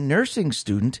student, a nursing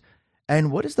student.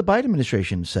 And what has the Biden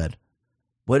administration said?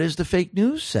 What does the fake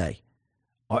news say?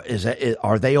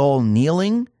 Are they all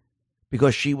kneeling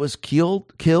because she was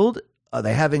killed? Are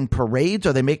they having parades?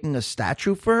 Are they making a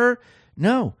statue for her?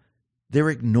 No, they're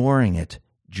ignoring it.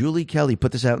 Julie Kelly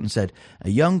put this out and said, a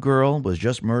young girl was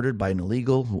just murdered by an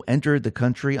illegal who entered the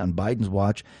country on Biden's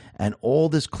watch, and all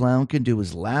this clown can do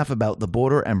is laugh about the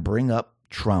border and bring up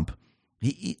Trump.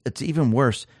 It's even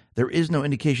worse. There is no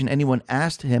indication anyone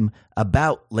asked him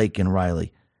about Laken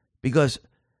Riley because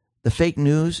the fake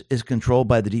news is controlled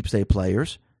by the deep state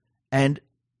players, and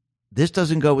this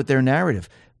doesn't go with their narrative.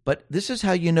 But this is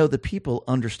how you know the people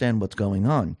understand what's going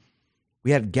on.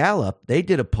 We had Gallup. They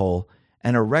did a poll,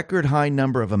 and a record high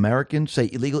number of Americans say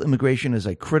illegal immigration is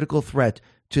a critical threat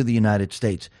to the United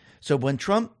States. So when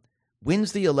Trump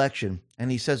wins the election and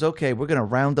he says, okay, we're going to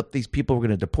round up these people, we're going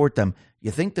to deport them,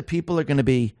 you think the people are going to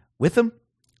be with him?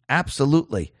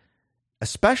 Absolutely.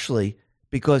 Especially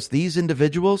because these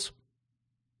individuals,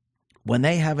 when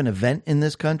they have an event in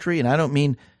this country, and I don't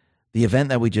mean the event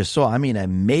that we just saw, I mean a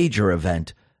major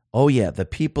event, oh yeah, the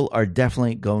people are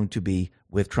definitely going to be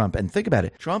with Trump. And think about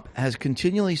it. Trump has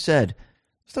continually said,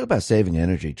 let's talk about saving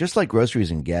energy. Just like groceries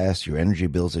and gas, your energy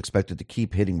bill is expected to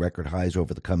keep hitting record highs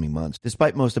over the coming months.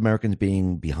 Despite most Americans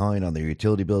being behind on their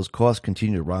utility bills, costs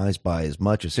continue to rise by as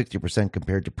much as 60%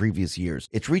 compared to previous years.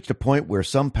 It's reached a point where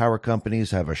some power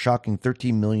companies have a shocking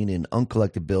 $13 million in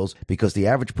uncollected bills because the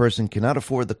average person cannot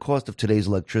afford the cost of today's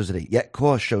electricity, yet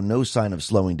costs show no sign of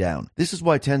slowing down. This is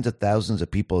why tens of thousands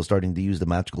of people are starting to use the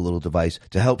magical little device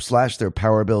to help slash their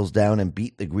power bills down and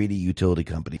beat the greedy utility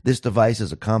company. This device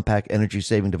is a compact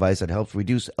energy-saving device that helps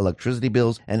reduce electricity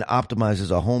bills and optimizes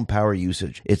a home power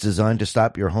usage. It's designed to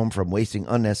stop your home from wasting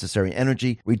unnecessary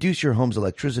energy, reduce your home's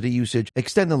electricity usage,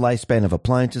 extend the lifespan of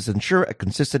appliances, ensure a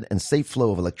consistent and safe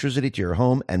flow of electricity to your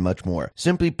home, and much more.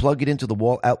 Simply plug it into the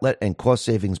wall outlet and cost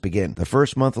savings begin. The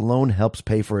first month alone helps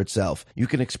pay for itself. You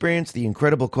can experience the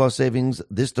incredible cost savings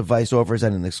this device offers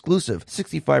at an exclusive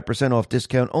 65% off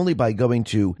discount only by going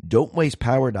to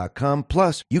don'twastepower.com.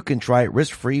 Plus, you can try it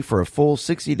risk-free for a full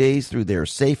 60 days through their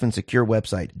safe and secure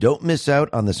website. Don't miss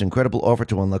out on this incredible offer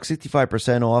to unlock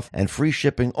 65% off and free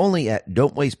shipping only at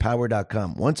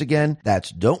don'twastepower.com. Once again,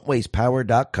 that's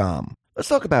don'twastepower.com. Let's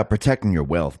talk about protecting your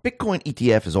wealth. Bitcoin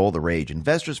ETF is all the rage.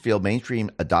 Investors feel mainstream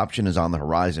adoption is on the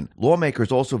horizon.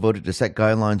 Lawmakers also voted to set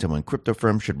guidelines on when crypto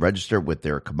firms should register with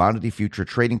their Commodity Future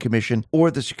Trading Commission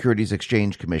or the Securities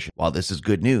Exchange Commission. While this is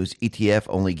good news, ETF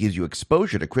only gives you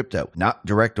exposure to crypto, not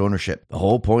direct ownership. The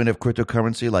whole point of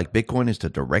cryptocurrency like Bitcoin is to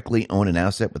directly own an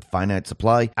asset with finite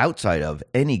supply outside of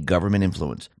any government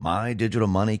influence. My Digital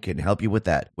Money can help you with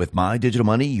that. With My Digital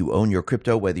Money, you own your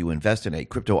crypto whether you invest in a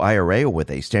crypto IRA or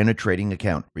with a standard trading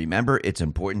account. Remember, it's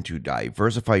important to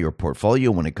diversify your portfolio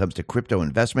when it comes to crypto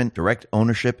investment. Direct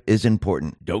ownership is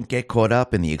important. Don't get caught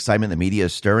up in the excitement the media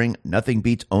is stirring. Nothing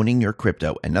beats owning your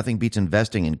crypto, and nothing beats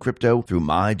investing in crypto through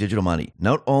My Digital Money.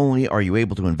 Not only are you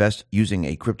able to invest using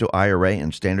a crypto IRA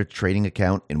and standard trading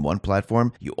account in one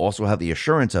platform, you also have the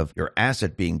assurance of your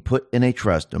asset being put in a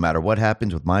trust. No matter what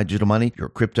happens with My Digital Money, your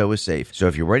crypto is safe. So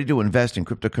if you're ready to invest in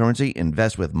cryptocurrency,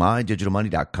 invest with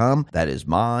MyDigitalMoney.com. That is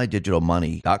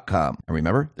MyDigitalMoney.com. And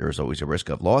remember, there is always a risk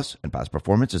of loss, and past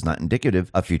performance is not indicative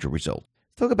of future results.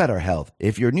 Let's talk about our health.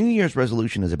 If your New Year's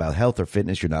resolution is about health or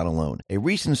fitness, you're not alone. A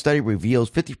recent study reveals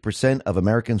 50% of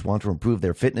Americans want to improve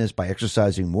their fitness by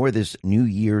exercising more this New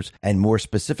Year's, and more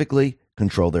specifically,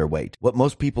 control their weight. What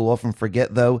most people often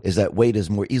forget, though, is that weight is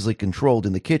more easily controlled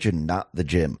in the kitchen, not the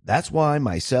gym. That's why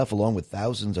myself, along with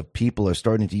thousands of people, are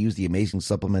starting to use the amazing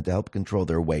supplement to help control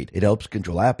their weight. It helps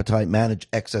control appetite, manage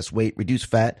excess weight, reduce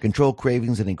fat, control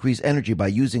cravings, and increase energy by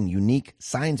using unique,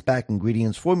 science-backed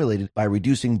ingredients formulated by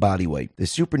reducing body weight. The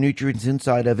super nutrients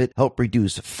inside of it help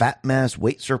reduce fat mass,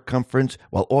 weight circumference,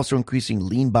 while also increasing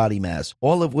lean body mass,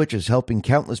 all of which is helping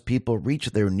countless people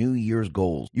reach their New Year's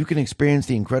goals. You can experience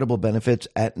the incredible benefits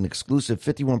at an exclusive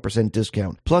 51%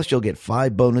 discount. Plus, you'll get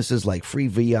 5 bonuses like free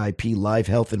VIP live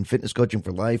health and fitness coaching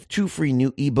for life, 2 free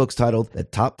new ebooks titled The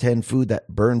Top 10 Food That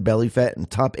Burn Belly Fat and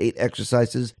Top 8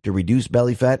 Exercises to Reduce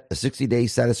Belly Fat, a 60-day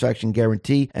satisfaction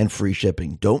guarantee, and free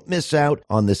shipping. Don't miss out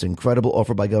on this incredible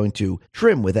offer by going to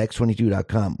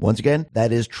trimwithx22.com. Once again,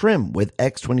 that is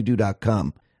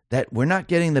trimwithx22.com. That we're not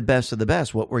getting the best of the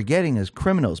best. What we're getting is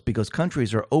criminals, because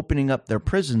countries are opening up their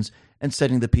prisons and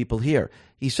sending the people here.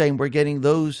 He's saying we're getting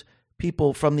those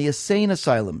people from the insane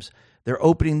asylums. They're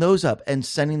opening those up and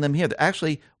sending them here.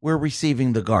 Actually, we're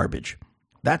receiving the garbage.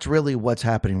 That's really what's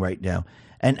happening right now.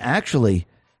 And actually,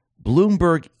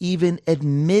 Bloomberg even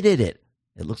admitted it.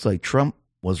 It looks like Trump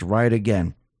was right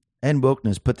again. And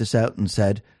Wokeness put this out and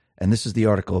said, and this is the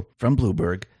article from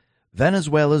Bloomberg,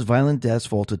 Venezuela's violent deaths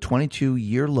fall to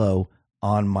 22-year low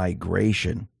on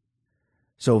migration.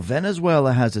 So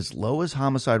Venezuela has its lowest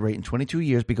homicide rate in 22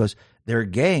 years because their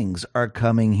gangs are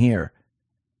coming here.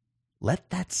 Let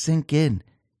that sink in.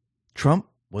 Trump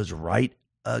was right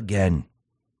again.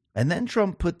 And then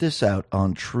Trump put this out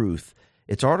on Truth.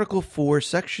 It's Article 4,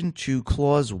 Section 2,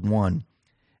 Clause 1.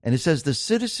 And it says the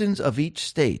citizens of each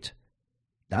state,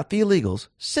 not the illegals,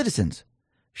 citizens,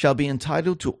 shall be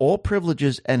entitled to all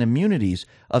privileges and immunities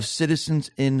of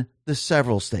citizens in the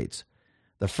several states.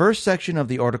 The first section of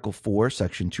the Article 4,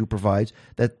 Section 2 provides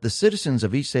that the citizens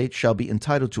of each state shall be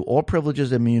entitled to all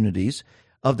privileges and immunities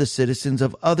of the citizens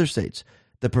of other states.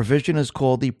 The provision is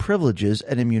called the Privileges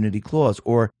and Immunity Clause,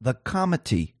 or the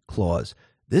Comity Clause.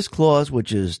 This clause,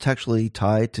 which is textually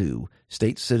tied to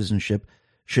state citizenship,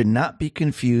 should not be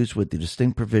confused with the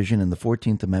distinct provision in the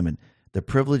 14th Amendment, the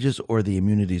Privileges or the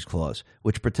Immunities Clause,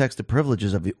 which protects the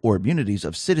privileges of or immunities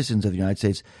of citizens of the United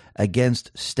States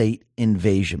against state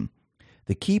invasion.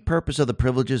 The key purpose of the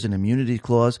Privileges and Immunities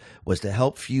Clause was to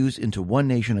help fuse into one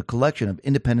nation a collection of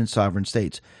independent sovereign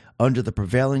states. Under the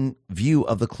prevailing view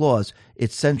of the clause,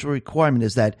 its central requirement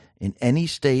is that in any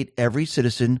state, every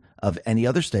citizen of any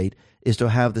other state is to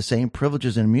have the same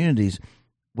privileges and immunities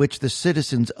which the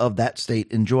citizens of that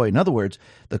state enjoy. In other words,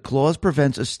 the clause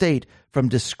prevents a state from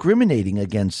discriminating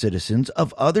against citizens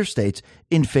of other states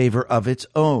in favor of its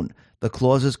own. The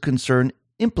clause's concern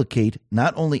implicate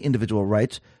not only individual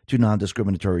rights to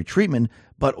non-discriminatory treatment,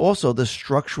 but also the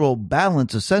structural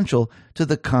balance essential to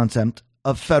the concept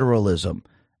of federalism.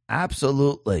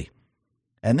 Absolutely.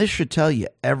 And this should tell you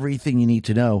everything you need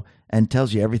to know, and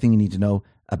tells you everything you need to know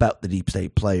about the deep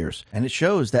state players. And it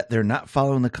shows that they're not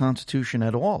following the Constitution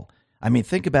at all. I mean,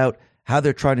 think about how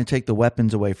they're trying to take the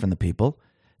weapons away from the people.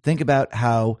 Think about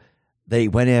how they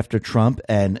went after Trump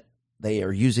and they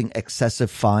are using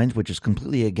excessive fines, which is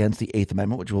completely against the Eighth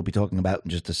Amendment, which we'll be talking about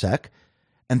in just a sec.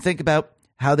 And think about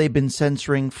how they've been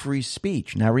censoring free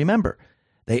speech. Now, remember,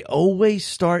 they always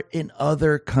start in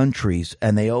other countries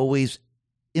and they always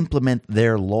implement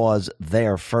their laws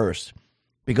there first,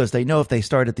 because they know if they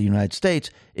start at the United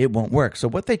States, it won't work. So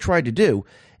what they try to do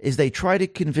is they try to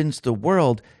convince the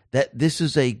world that this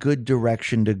is a good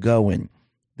direction to go in.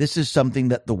 This is something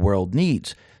that the world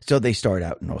needs. So they start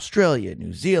out in Australia,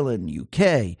 New Zealand,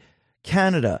 UK,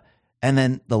 Canada, and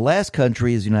then the last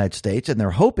country is the United States, and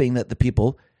they're hoping that the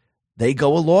people, they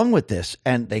go along with this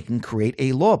and they can create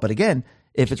a law. But again,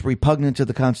 if it's repugnant to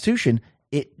the Constitution,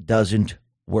 it doesn't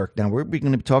work. Now, we're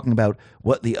going to be talking about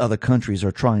what the other countries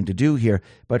are trying to do here.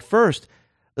 But first,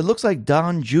 it looks like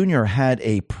Don Jr. had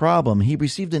a problem. He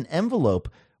received an envelope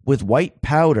with white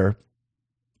powder,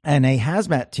 and a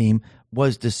hazmat team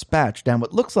was dispatched. Now,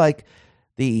 it looks like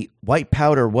the white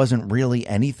powder wasn't really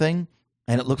anything,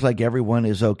 and it looks like everyone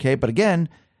is okay. But again,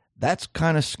 that's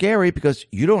kind of scary because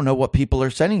you don't know what people are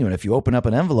sending you. And if you open up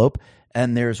an envelope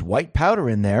and there's white powder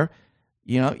in there,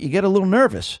 you get a little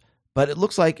nervous. But it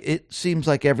looks like it seems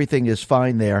like everything is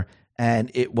fine there and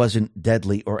it wasn't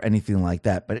deadly or anything like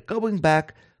that. But going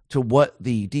back to what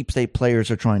the deep state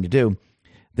players are trying to do,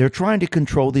 they're trying to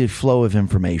control the flow of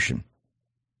information.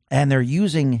 And they're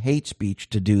using hate speech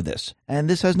to do this. And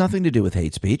this has nothing to do with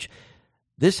hate speech.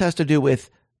 This has to do with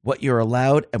what you're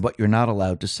allowed and what you're not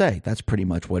allowed to say. That's pretty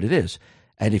much what it is.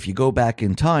 And if you go back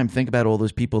in time, think about all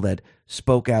those people that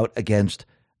spoke out against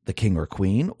the king or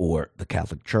queen or the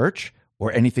Catholic Church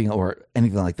or anything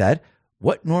like that.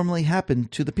 what normally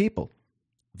happened to the people?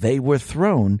 They were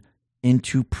thrown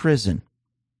into prison.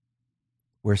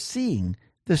 We're seeing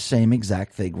the same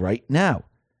exact thing right now.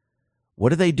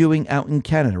 What are they doing out in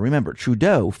Canada? Remember,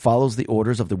 Trudeau follows the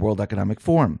orders of the World Economic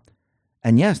Forum.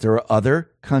 And yes, there are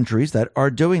other countries that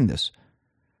are doing this.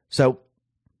 So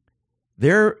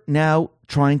they're now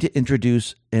trying to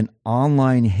introduce an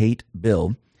online hate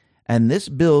bill. And this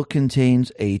bill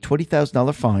contains a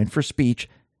 $20,000 fine for speech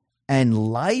and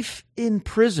life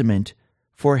imprisonment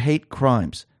for hate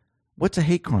crimes. What's a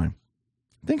hate crime?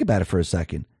 Think about it for a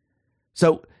second.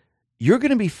 So you're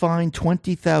going to be fined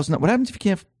 $20,000. What happens if you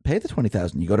can't pay the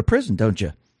 $20,000? You go to prison, don't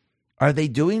you? Are they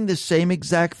doing the same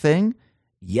exact thing?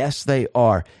 Yes, they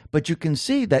are. But you can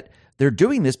see that they're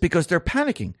doing this because they're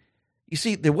panicking. You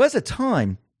see, there was a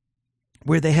time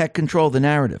where they had control of the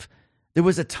narrative. There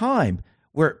was a time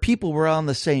where people were on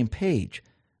the same page.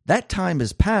 That time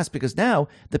has passed because now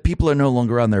the people are no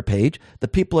longer on their page. The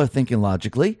people are thinking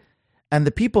logically. And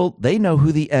the people, they know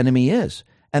who the enemy is.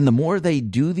 And the more they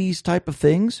do these type of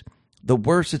things, the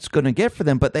worse it's going to get for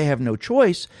them. But they have no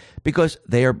choice because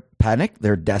they are panicked,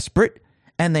 they're desperate,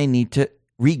 and they need to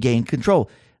regain control.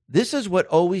 This is what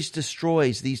always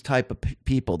destroys these type of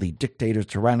people, the dictators,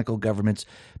 tyrannical governments,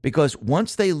 because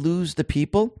once they lose the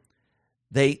people,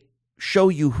 they show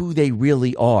you who they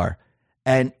really are.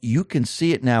 And you can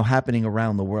see it now happening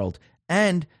around the world.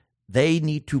 And they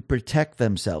need to protect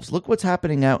themselves. Look what's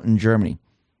happening out in Germany.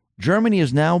 Germany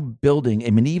is now building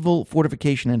a medieval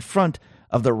fortification in front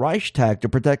of the Reichstag to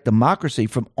protect democracy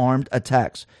from armed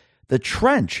attacks. The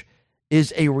trench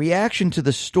is a reaction to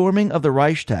the storming of the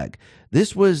Reichstag.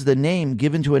 This was the name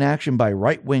given to an action by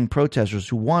right-wing protesters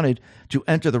who wanted to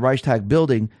enter the Reichstag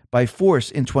building by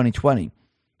force in 2020.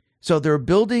 So they're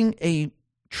building a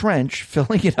trench,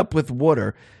 filling it up with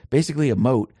water, basically a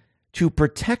moat, to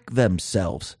protect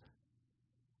themselves.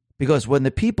 Because when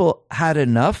the people had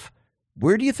enough,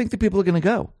 where do you think the people are going to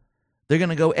go? They're going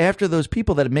to go after those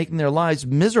people that are making their lives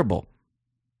miserable.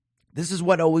 This is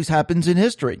what always happens in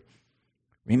history.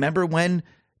 Remember when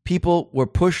people were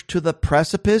pushed to the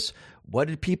precipice? What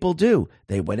did people do?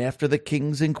 They went after the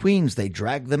kings and queens. They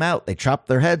dragged them out. They chopped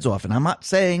their heads off. And I'm not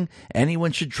saying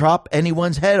anyone should chop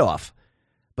anyone's head off.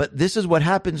 But this is what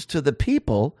happens to the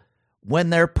people when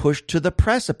they're pushed to the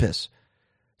precipice.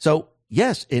 So,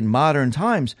 yes, in modern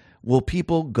times, will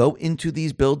people go into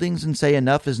these buildings and say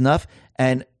enough is enough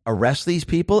and arrest these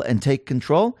people and take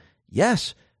control?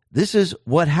 Yes, this is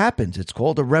what happens. It's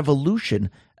called a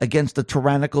revolution against a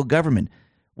tyrannical government.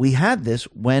 We had this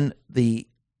when the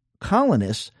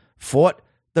colonists fought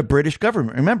the British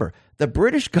government. Remember, the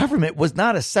British government was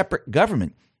not a separate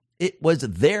government. It was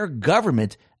their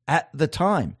government at the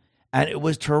time, and it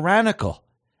was tyrannical,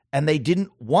 and they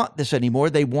didn't want this anymore.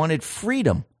 They wanted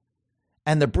freedom,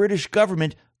 and the British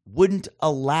government wouldn't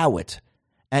allow it.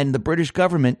 And the British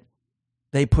government,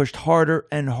 they pushed harder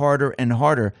and harder and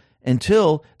harder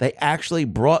until they actually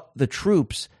brought the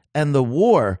troops and the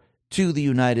war to the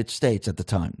United States at the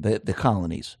time, the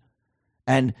colonies.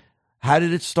 And how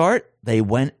did it start? They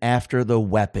went after the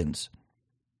weapons.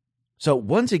 So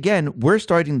once again, we're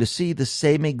starting to see the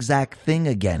same exact thing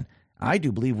again. I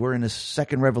do believe we're in a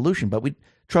second revolution, but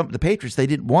Trump, the Patriots, they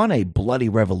didn't want a bloody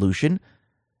revolution.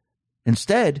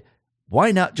 Instead,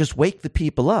 why not just wake the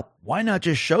people up? Why not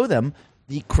just show them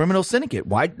the criminal syndicate?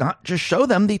 Why not just show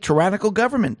them the tyrannical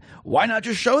government? Why not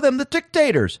just show them the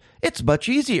dictators? It's much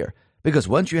easier because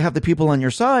once you have the people on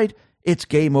your side, it's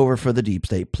game over for the deep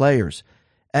state players.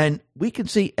 And we can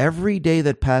see every day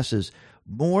that passes,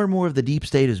 more and more of the deep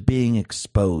state is being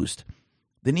exposed.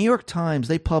 The New York Times,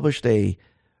 they published a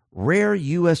rare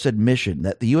U.S. admission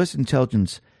that the U.S.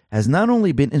 intelligence has not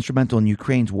only been instrumental in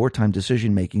Ukraine's wartime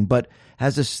decision-making, but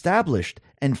has established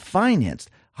and financed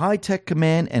high-tech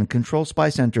command and control spy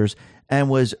centers and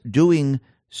was doing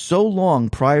so long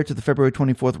prior to the February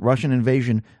 24th Russian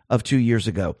invasion of 2 years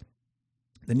ago.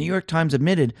 The New York Times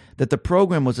admitted that the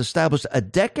program was established a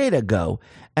decade ago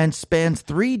and spans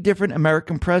 3 different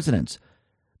American presidents.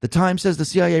 The Times says the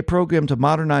CIA program to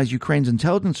modernize Ukraine's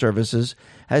intelligence services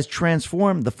has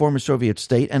transformed the former Soviet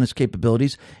state and its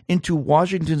capabilities into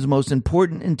Washington's most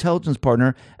important intelligence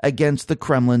partner against the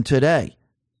Kremlin today.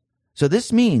 So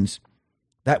this means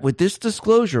that with this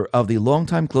disclosure of the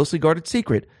longtime closely guarded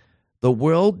secret, the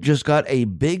world just got a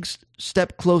big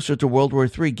step closer to World War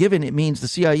III, given it means the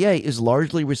CIA is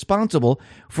largely responsible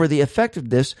for the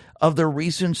effectiveness of the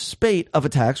recent spate of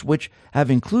attacks, which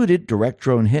have included direct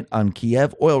drone hit on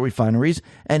Kiev oil refineries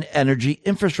and energy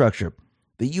infrastructure.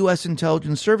 The U.S.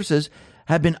 intelligence services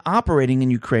have been operating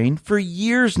in Ukraine for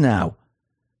years now.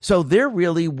 So they're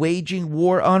really waging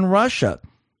war on Russia.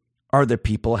 Are the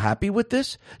people happy with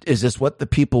this? Is this what the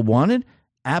people wanted?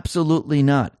 Absolutely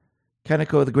not.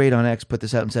 Kaneko the Great on X put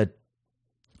this out and said,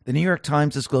 the New York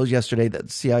Times disclosed yesterday that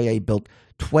the CIA built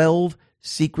 12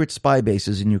 secret spy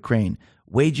bases in Ukraine,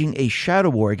 waging a shadow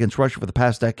war against Russia for the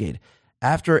past decade.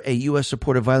 After a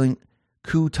U.S.-supported violent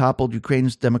coup toppled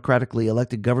Ukraine's democratically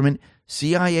elected government,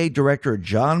 CIA Director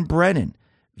John Brennan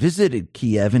visited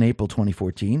Kiev in April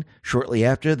 2014, shortly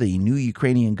after the new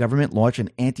Ukrainian government launched an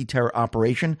anti-terror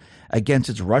operation against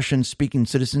its Russian-speaking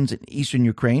citizens in eastern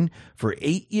Ukraine. For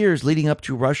 8 years leading up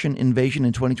to Russian invasion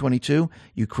in 2022,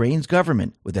 Ukraine's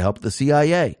government, with the help of the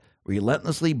CIA,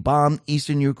 relentlessly bombed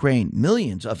eastern Ukraine.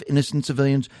 Millions of innocent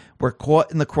civilians were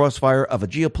caught in the crossfire of a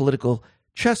geopolitical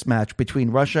chess match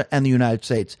between Russia and the United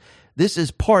States. This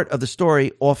is part of the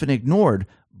story often ignored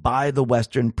by the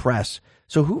Western press.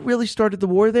 So who really started the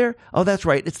war there? Oh, that's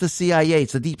right. It's the CIA.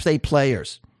 It's the deep state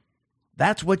players.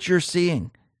 That's what you're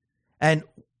seeing. And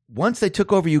once they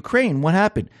took over Ukraine, what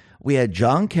happened? We had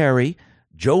John Kerry,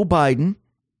 Joe Biden,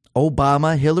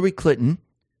 Obama, Hillary Clinton.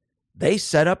 They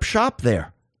set up shop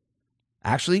there.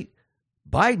 Actually,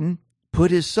 Biden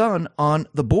put his son on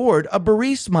the board of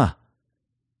Burisma.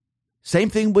 Same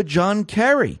thing with John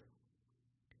Kerry.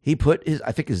 He put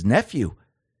his nephew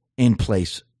in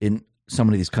place in some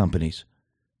of these companies.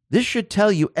 This should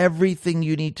tell you everything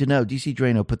you need to know. DC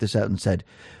Drano put this out and said,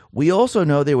 we also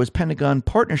know there was Pentagon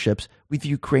partnerships with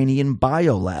Ukrainian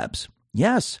biolabs.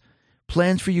 Yes,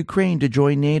 plans for Ukraine to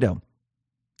join NATO.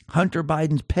 Hunter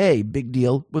Biden's pay, big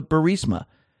deal with Burisma.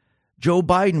 Joe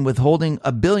Biden withholding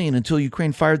 $1 billion until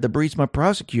Ukraine fired the Burisma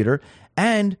prosecutor.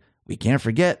 And we can't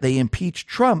forget they impeached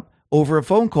Trump over a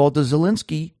phone call to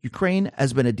Zelensky. Ukraine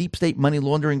has been a deep state money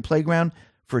laundering playground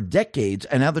for decades,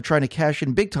 and now they're trying to cash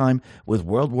in big time with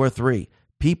World War III.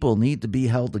 People need to be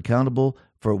held accountable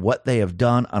for what they have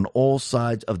done on all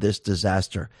sides of this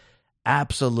disaster.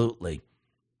 Absolutely.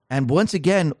 And once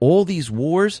again, all these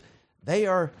wars, they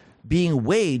are being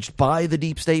waged by the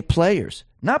deep state players,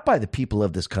 not by the people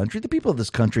of this country. The people of this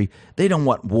country, they don't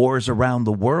want wars around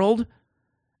the world.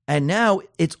 And now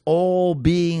it's all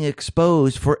being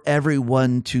exposed for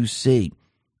everyone to see.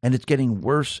 And it's getting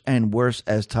worse and worse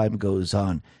as time goes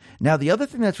on. Now, the other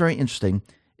thing that's very interesting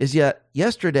is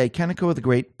yesterday, Kaneko the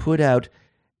Great put out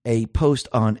a post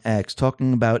on X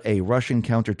talking about a Russian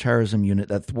counterterrorism unit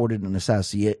that thwarted an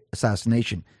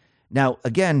assassination. Now,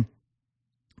 again,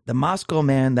 the Moscow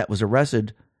man that was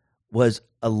arrested was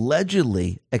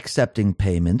allegedly accepting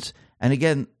payments. And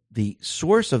again, the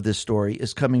source of this story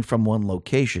is coming from one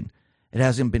location. It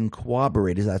hasn't been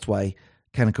corroborated. That's why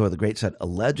Kaneko the Great said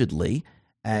allegedly.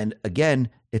 And again,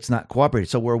 it's not corroborated.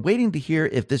 So we're waiting to hear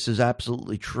if this is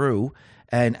absolutely true.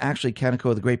 And actually,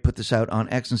 Kaneko the Great put this out on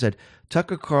X and said,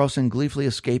 Tucker Carlson gleefully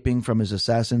escaping from his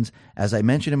assassins. As I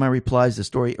mentioned in my replies, the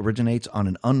story originates on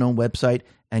an unknown website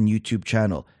and YouTube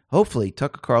channel. Hopefully,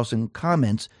 Tucker Carlson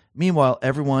comments. Meanwhile,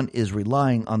 everyone is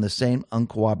relying on the same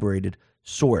uncorroborated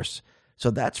source.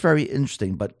 So that's very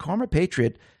interesting. But Karma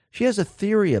Patriot, she has a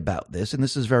theory about this, and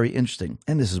this is very interesting.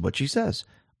 And this is what she says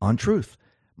on Truth.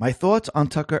 My thoughts on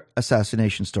Tucker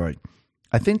assassination story.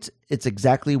 I think it's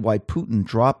exactly why Putin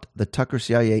dropped the Tucker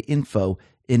CIA info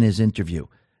in his interview.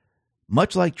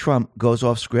 Much like Trump goes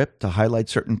off script to highlight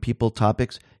certain people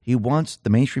topics he wants the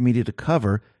mainstream media to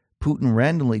cover, Putin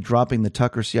randomly dropping the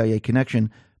Tucker CIA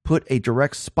connection put a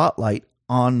direct spotlight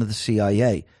on the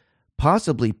CIA.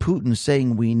 Possibly Putin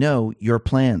saying, we know your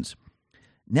plans.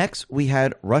 Next, we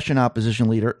had Russian opposition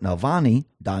leader Navalny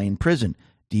die in prison.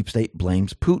 Deep State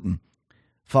blames Putin.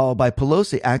 Followed by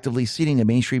Pelosi actively seeding a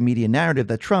mainstream media narrative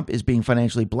that Trump is being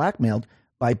financially blackmailed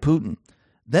by Putin.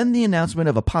 Then the announcement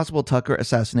of a possible Tucker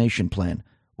assassination plan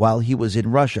while he was in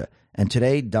Russia. And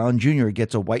today, Don Jr.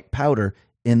 gets a white powder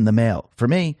in the mail. For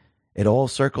me, it all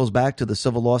circles back to the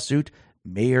civil lawsuit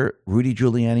Mayor Rudy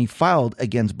Giuliani filed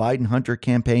against Biden-Hunter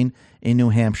campaign in New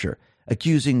Hampshire,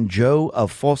 accusing Joe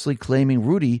of falsely claiming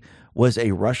Rudy was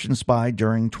a Russian spy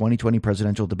during 2020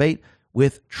 presidential debate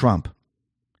with Trump.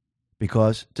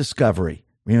 Because discovery.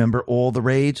 Remember all the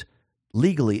raids?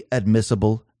 Legally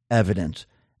admissible evidence.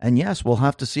 And yes, we'll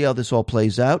have to see how this all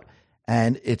plays out.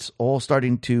 And it's all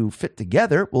starting to fit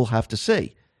together. We'll have to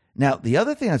see. Now, the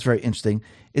other thing that's very interesting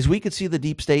is we could see the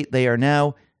deep state. They are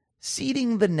now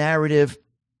seeding the narrative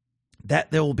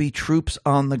that there will be troops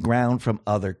on the ground from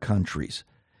other countries.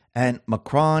 And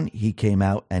Macron, he came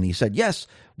out and he said, yes,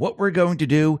 what we're going to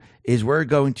do is we're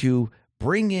going to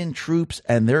bring in troops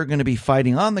and they're going to be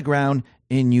fighting on the ground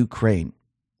in Ukraine.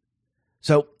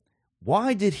 So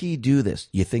why did he do this?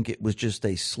 You think it was just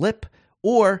a slip,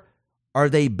 or are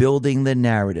they building the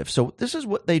narrative? So this is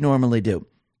what they normally do.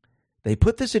 They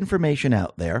put this information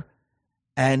out there,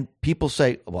 And people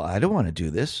say, well, I don't want to do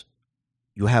this.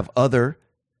 You have other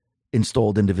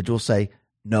installed individuals say,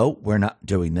 no, we're not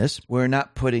doing this. We're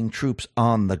not putting troops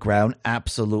on the ground.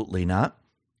 Absolutely not.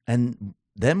 And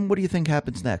then what do you think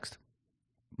happens next?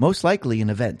 Most likely an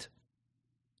event.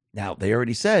 Now, they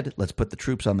already said, let's put the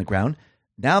troops on the ground.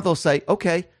 Now they'll say,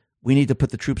 okay, we need to put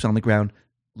the troops on the ground.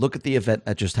 Look at the event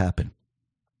that just happened.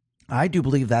 I do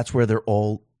believe that's where they're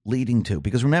all leading to.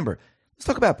 Because remember, let's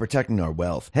talk about protecting our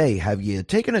wealth. Hey, have you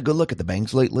taken a good look at the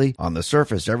banks lately? On the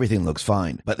surface, everything looks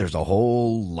fine, but there's a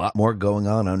whole lot more going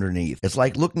on underneath. It's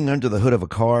like looking under the hood of a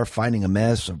car, finding a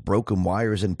mess of broken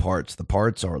wires and parts. The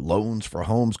parts are loans for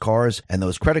homes, cars, and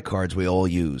those credit cards we all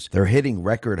use. They're hitting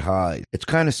record highs. It's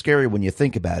kind of scary when you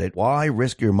think about it. Why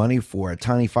risk your money for a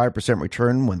tiny 5%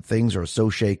 return when things are so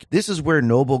shaky? This is where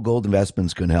Noble Gold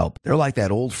Investments can help. They're like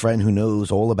that old friend who knows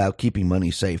all about keeping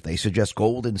money safe. They suggest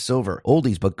gold and silver,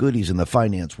 oldies but goodies in the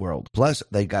finance world. Plus,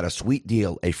 they got a sweet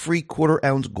deal, a free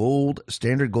quarter-ounce gold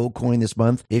standard gold coin this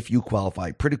month if you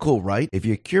qualify. Pretty cool, right? If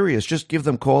you're curious, just give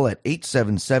them a call at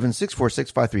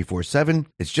 877-646-5347.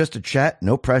 It's just a chat,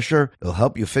 no pressure. It'll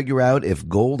help you figure out if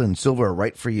gold and silver are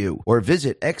right for you. Or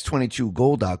visit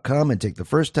x22gold.com and take the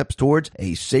first steps towards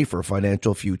a safer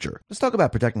financial future. Let's talk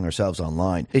about protecting ourselves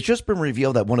online. It's just been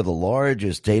revealed that one of the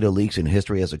largest data leaks in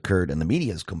history has occurred, and the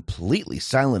media is completely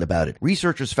silent about it.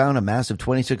 Researchers found a massive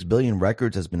 26 billion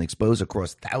records has been exposed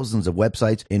across thousands of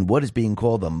websites in what is being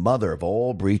called the mother of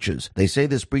all breaches. They say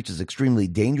this breach is extremely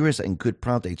dangerous and could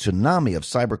prompt a tsunami of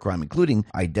cybercrime, including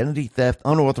identity theft,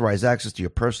 unauthorized access to your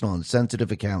personal and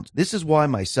sensitive accounts. This is why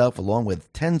myself, along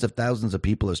with tens of thousands of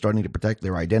people, are starting to protect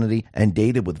their identity and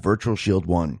data with Virtual Shield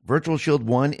One. Virtual Shield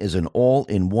One is an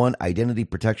all-in-one identity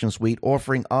protection suite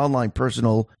offering online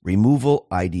personal removal,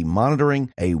 ID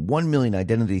monitoring, a 1 million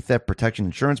identity theft protection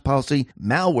insurance policy,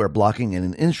 malware blocking, and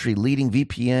an industry-leading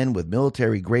VPN with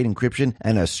military-grade encryption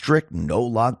and a strict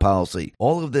no-log policy.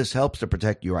 All of this helps to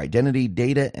protect your identity,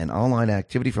 data, and online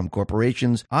activity from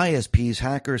corporations, ISPs,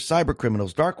 hackers,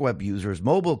 cybercriminals, dark web users,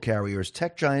 mobile carriers,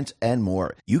 tech giants, and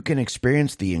more. You can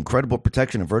experience the incredible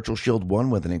protection of Virtual Shield One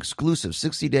with an exclusive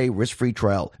 60-day risk-free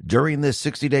trial. During this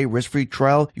 60-day risk-free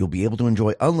trial, you'll be able to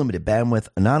enjoy unlimited bandwidth,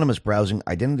 anonymous browsing,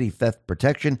 identity theft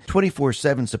protection,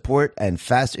 24/7 support, and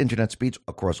fast internet speeds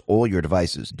across all your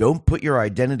devices. Don't put your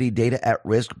identity data at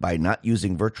risk by not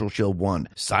using Virtual Shield One.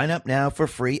 Sign up now for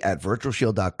free at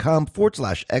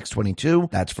virtualshield.com/X22.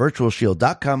 That's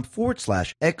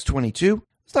virtualshield.com/X22.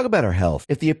 Let's talk about our health.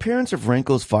 If the appearance of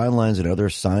wrinkles, fine lines, and other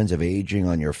signs of aging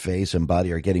on your face and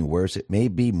body are getting worse, it may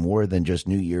be more than just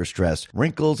New Year stress.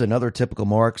 Wrinkles and other typical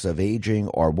marks of aging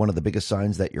are one of the biggest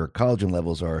signs that your collagen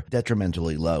levels are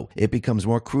detrimentally low. It becomes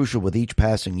more crucial with each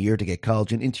passing year to get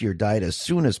collagen into your diet as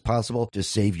soon as possible to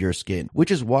save your skin,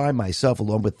 which is why myself,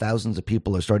 along with thousands of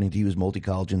people, are starting to use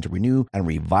multi-collagen to renew and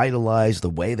revitalize the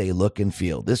way they look and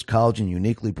feel. This collagen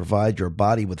uniquely provides your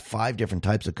body with 5 different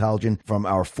types of collagen from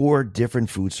our 4 different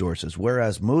food sources,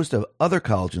 whereas most of other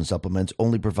collagen supplements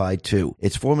only provide 2.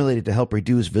 It's formulated to help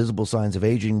reduce visible signs of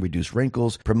aging, reduce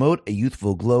wrinkles, promote a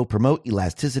youthful glow, promote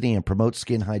elasticity, and promote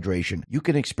skin hydration. You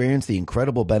can experience the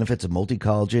incredible benefits of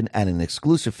multi-collagen at an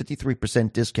exclusive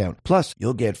 53% discount. Plus,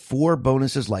 you'll get 4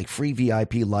 bonuses like free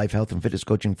VIP live health and fitness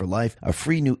coaching for life, a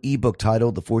free new ebook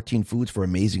titled The 14 Foods for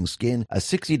Amazing Skin, a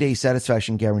 60-day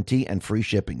satisfaction guarantee, and free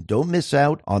shipping. Don't miss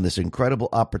out on this incredible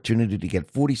opportunity to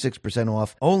get 46%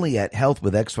 off only at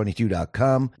healthwithx22.com.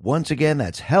 Once again,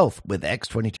 that's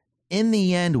healthwithx22. In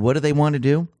the end, what do they want to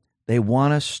do? They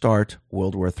want to start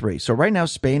World War III. So right now,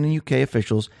 Spain and UK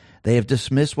officials, they have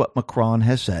dismissed what Macron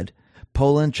has said.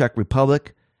 Poland, Czech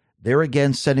Republic, they're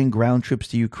again sending ground troops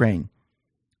to Ukraine.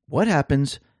 What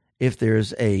happens if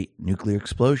there's a nuclear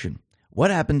explosion?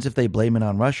 What happens if they blame it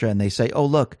on Russia and they say, oh,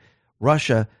 look,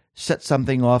 Russia set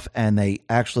something off and they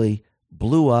actually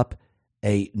blew up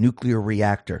a nuclear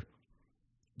reactor?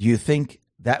 Do you think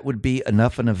that would be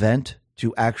enough an event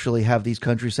to actually have these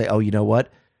countries say, oh, you know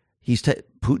what?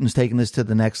 Putin's taking this to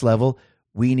the next level.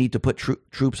 We need to put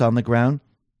troops on the ground.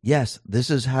 Yes,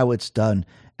 this is how it's done.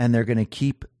 And they're going to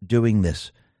keep doing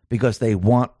this because they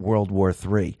want World War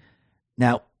III.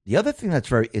 Now, the other thing that's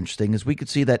very interesting is we could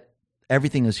see that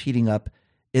everything is heating up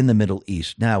in the Middle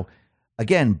East. Now,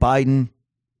 again, Biden,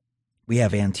 we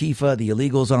have Antifa, the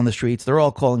illegals on the streets. They're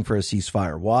all calling for a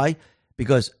ceasefire. Why?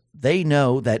 Because they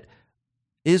know that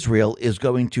Israel is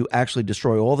going to actually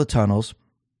destroy all the tunnels,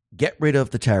 get rid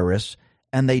of the terrorists,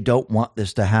 and they don't want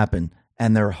this to happen.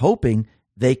 And they're hoping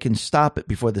they can stop it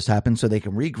before this happens so they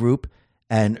can regroup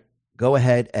and go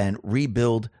ahead and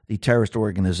rebuild the terrorist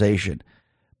organization.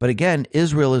 But again,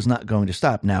 Israel is not going to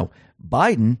stop. Now,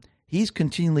 Biden, he's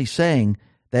continually saying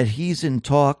that he's in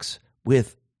talks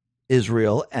with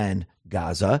Israel and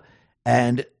Gaza,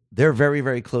 and they're very,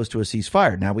 very close to a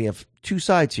ceasefire. Now, we have two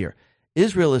sides here.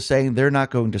 Israel is saying they're not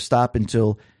going to stop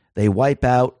until they wipe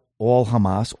out all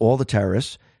Hamas, all the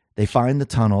terrorists. They find the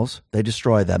tunnels, they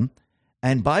destroy them.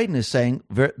 And Biden is saying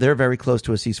they're very close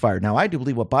to a ceasefire. Now, I do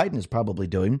believe what Biden is probably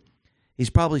doing, he's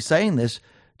probably saying this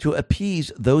to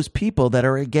appease those people that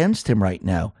are against him right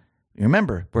now.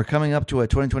 Remember, we're coming up to a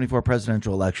 2024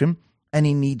 presidential election, and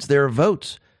he needs their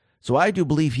votes. So I do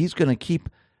believe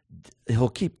he'll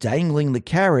keep dangling the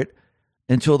carrot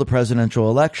until the presidential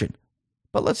election.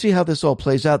 But let's see how this all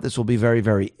plays out. This will be very,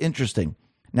 very interesting.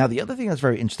 Now, the other thing that's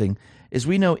very interesting is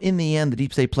we know in the end, the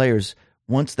deep state players,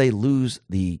 once they lose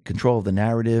the control of the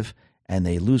narrative and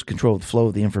they lose control of the flow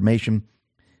of the information,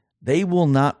 they will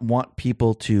not want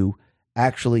people to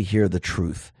actually hear the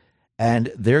truth.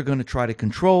 And they're going to try to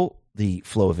control the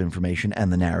flow of information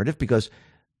and the narrative because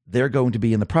they're going to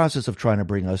be in the process of trying to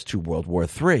bring us to World War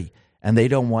III. And they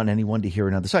don't want anyone to hear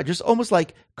another side, just almost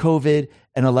like COVID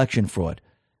and election fraud.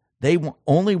 They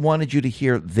only wanted you to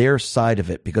hear their side of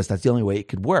it because that's the only way it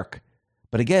could work.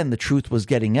 But again, the truth was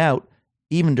getting out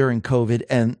even during COVID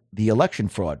and the election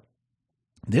fraud.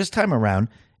 This time around,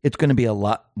 it's going to be a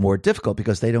lot more difficult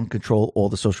because they don't control all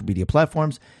the social media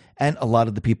platforms. And a lot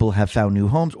of the people have found new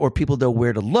homes, or people know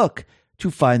where to look to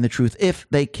find the truth. If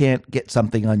they can't get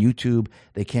something on YouTube,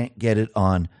 they can't get it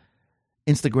on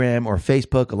Instagram or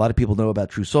Facebook. A lot of people know about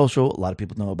True Social. A lot of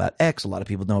people know about X. A lot of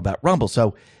people know about Rumble.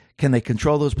 So can they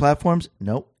control those platforms?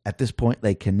 No, at this point,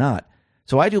 they cannot.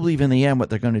 So I do believe in the end what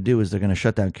they're going to do is they're going to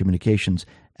shut down communications.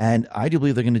 And I do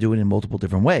believe they're going to do it in multiple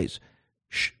different ways.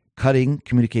 Cutting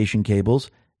communication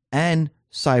cables and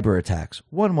cyber attacks,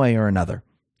 one way or another.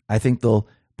 I think they'll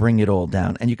bring it all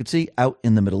down. And you can see out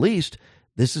in the Middle East,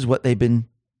 this is what they've been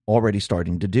already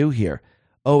starting to do here.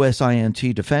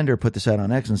 OSINT Defender put this out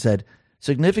on X and said,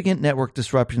 significant network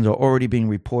disruptions are already being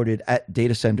reported at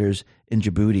data centers in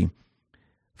Djibouti,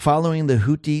 following the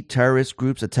Houthi terrorist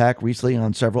group's attack recently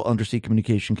on several undersea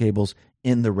communication cables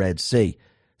in the Red Sea.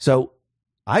 So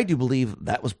I do believe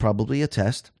that was probably a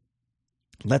test.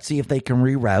 Let's see if they can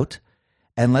reroute,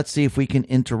 and let's see if we can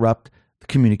interrupt the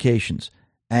communications.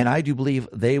 And I do believe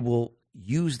they will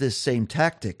use this same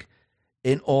tactic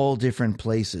in all different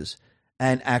places.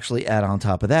 And actually add on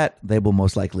top of that, they will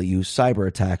most likely use cyber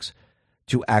attacks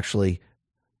to actually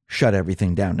shut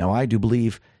everything down. Now, I do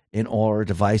believe in all our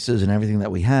devices and everything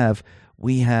that we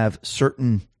have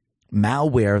certain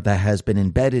malware that has been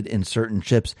embedded in certain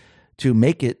chips to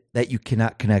make it that you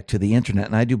cannot connect to the internet.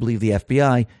 And I do believe the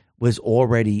FBI was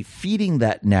already feeding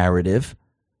that narrative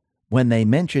when they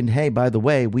mentioned, hey, by the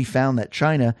way, we found that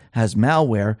China has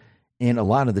malware in a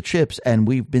lot of the chips and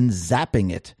we've been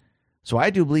zapping it. So I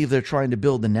do believe they're trying to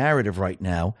build the narrative right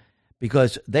now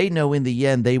because they know in the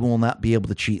end they will not be able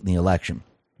to cheat in the election.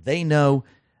 They know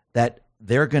that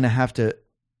they're going to have to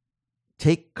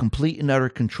take complete and utter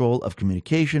control of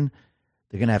communication.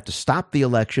 They're going to have to stop the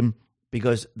election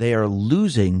because they are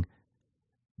losing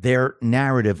their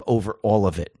narrative over all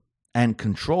of it and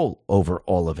control over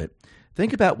all of it.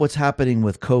 Think about what's happening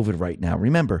with COVID right now.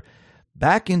 Remember,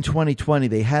 back in 2020,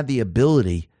 they had the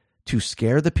ability to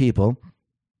scare the people,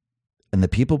 and the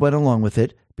people went along with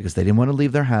it because they didn't want to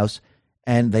leave their house,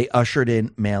 and they ushered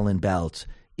in mail-in ballots.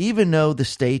 Even though the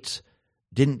states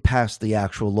didn't pass the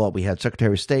actual law, we had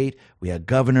Secretary of State, we had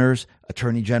governors,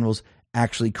 attorney generals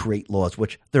actually create laws,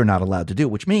 which they're not allowed to do,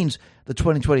 which means the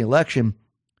 2020 election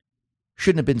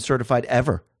shouldn't have been certified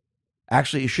ever.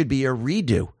 Actually, it should be a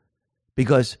redo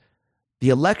because the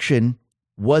election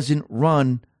wasn't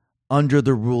run under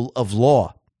the rule of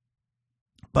law.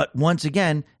 But once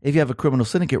again, if you have a criminal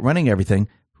syndicate running everything,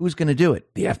 who's going to do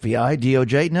it? The FBI,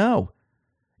 DOJ? No.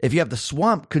 If you have the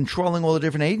swamp controlling all the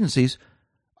different agencies,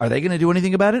 are they going to do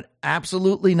anything about it?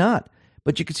 Absolutely not.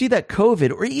 But you can see that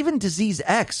COVID or even Disease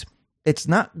X, it's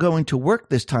not going to work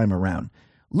this time around.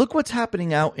 Look what's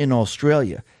happening out in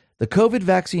Australia. The COVID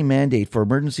vaccine mandate for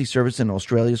emergency service in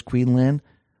Australia's Queensland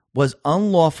was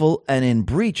unlawful and in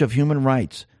breach of human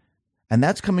rights. And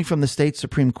that's coming from the state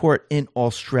Supreme Court in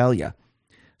Australia.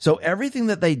 So everything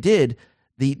that they did,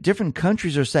 the different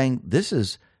countries are saying, this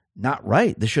is not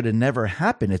right. This should have never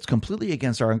happened. It's completely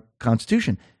against our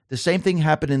Constitution. The same thing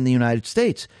happened in the United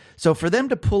States. So for them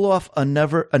to pull off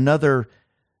another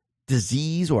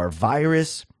disease or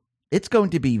virus, it's going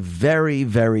to be very,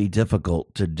 very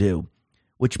difficult to do,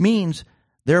 which means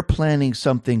they're planning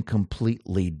something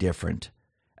completely different.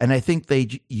 And I think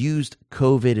they used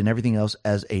COVID and everything else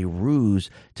as a ruse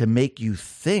to make you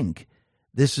think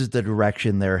this is the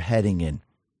direction they're heading in.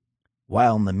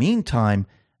 While in the meantime,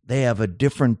 they have a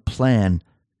different plan.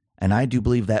 And I do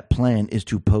believe that plan is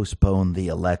to postpone the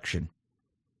election.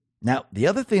 Now, the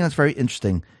other thing that's very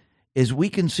interesting is we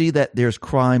can see that there's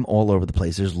crime all over the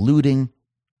place. There's looting.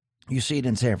 You see it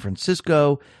in San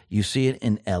Francisco. You see it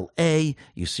in L.A.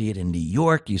 You see it in New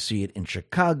York. You see it in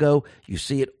Chicago. You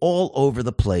see it all over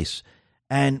the place.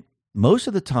 And most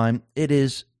of the time, it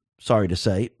is, sorry to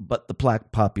say, but the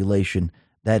black population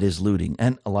that is looting.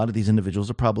 And a lot of these individuals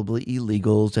are probably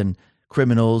illegals and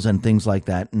criminals and things like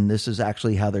that. And this is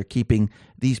actually how they're keeping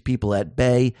these people at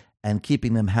bay and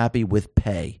keeping them happy with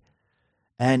pay.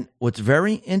 And what's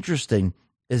very interesting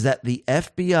is that the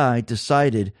FBI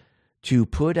decided to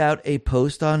put out a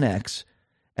post on X,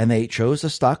 and they chose a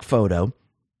stock photo,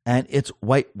 and it's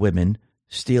white women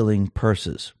stealing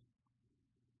purses.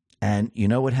 And you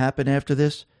know what happened after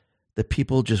this? The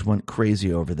people just went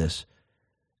crazy over this.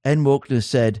 And Wokeness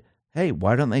said, hey,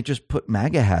 why don't they just put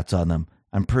MAGA hats on them?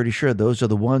 I'm pretty sure those are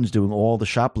the ones doing all the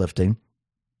shoplifting.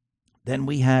 Then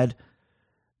we had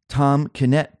Tom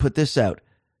Kinnett put this out.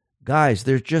 Guys,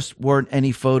 there just weren't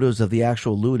any photos of the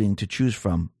actual looting to choose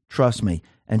from. Trust me.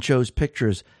 And shows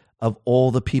pictures of all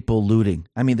the people looting.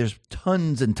 I mean, there's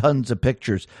tons and tons of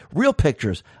pictures, real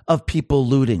pictures of people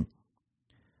looting.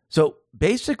 So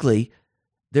basically,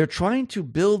 they're trying to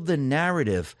build the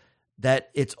narrative that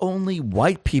it's only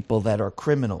white people that are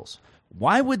criminals.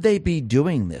 Why would they be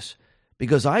doing this?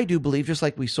 Because I do believe, just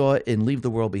like we saw in Leave the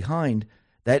World Behind,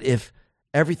 that if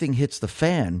everything hits the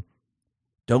fan,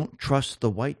 don't trust the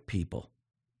white people.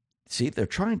 See, they're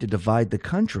trying to divide the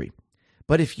country.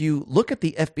 But if you look at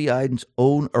the FBI's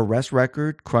own arrest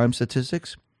record, crime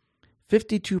statistics,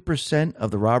 52%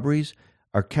 of the robberies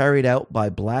are carried out by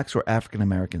blacks or African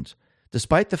Americans,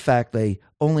 despite the fact they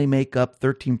only make up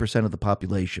 13% of the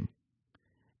population.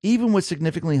 Even with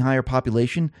significantly higher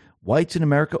population, whites in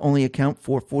America only account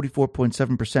for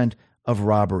 44.7% of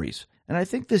robberies. And I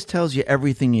think this tells you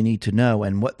everything you need to know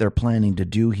and what they're planning to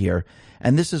do here.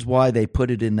 And this is why they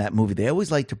put it in that movie. They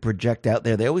always like to project out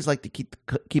there. They always like to keep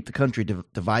the country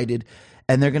divided.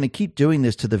 And they're going to keep doing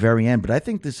this to the very end. But I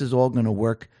think this is all going to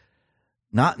work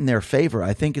not in their favor.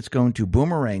 I think it's going to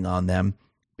boomerang on them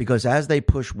because as they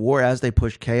push war, as they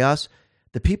push chaos,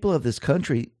 the people of this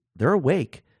country, they're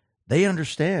awake. They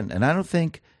understand. And I don't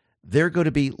think they're going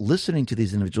to be listening to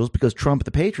these individuals because Trump,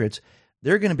 the Patriots,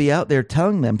 they're going to be out there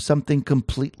telling them something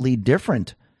completely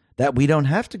different, that we don't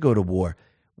have to go to war.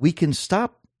 We can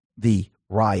stop the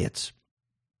riots.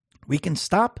 We can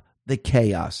stop the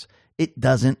chaos. It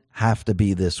doesn't have to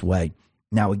be this way.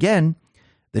 Now, again,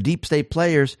 the deep state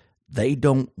players, they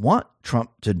don't want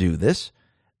Trump to do this.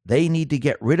 They need to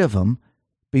get rid of him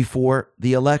before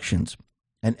the elections.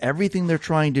 And everything they're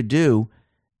trying to do,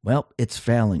 well, it's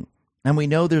failing. And we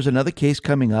know there's another case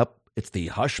coming up. It's the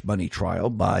hush money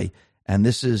trial and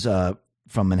this is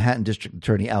from Manhattan District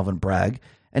Attorney Alvin Bragg,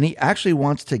 and he actually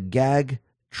wants to gag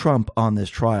Trump on this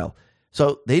trial.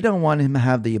 So they don't want him to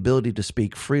have the ability to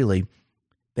speak freely.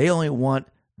 They only want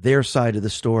their side of the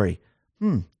story.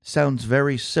 Sounds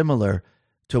very similar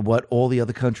to what all the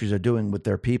other countries are doing with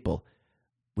their people.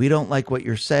 We don't like what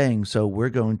you're saying, so we're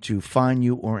going to fine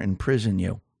you or imprison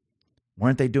you.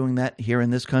 Weren't they doing that here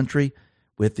in this country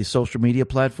with the social media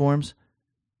platforms?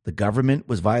 The government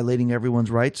was violating everyone's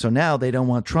rights. So now they don't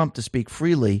want Trump to speak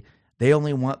freely. They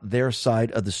only want their side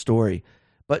of the story.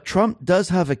 But Trump does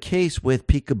have a case with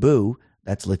Peekaboo.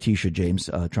 That's Letitia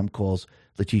James. Trump calls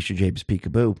Letitia James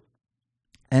Peekaboo.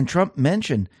 And Trump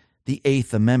mentioned the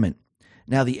Eighth Amendment.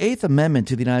 Now, the Eighth Amendment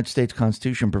to the United States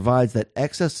Constitution provides that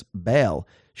excess bail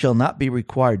shall not be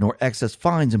required, nor excess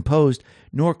fines imposed,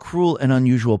 nor cruel and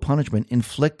unusual punishment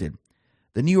inflicted.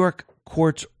 The New York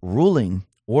court's ruling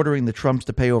ordering the Trumps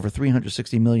to pay over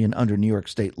 $360 million under New York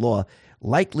state law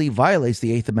likely violates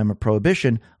the Eighth Amendment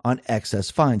prohibition on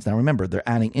excess fines. Now, remember, they're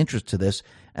adding interest to this,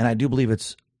 and I do believe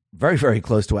it's very, very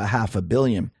close to $500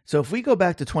 million. So if we go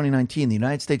back to 2019, the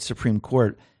United States Supreme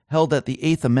Court held that the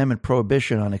Eighth Amendment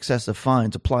prohibition on excessive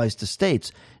fines applies to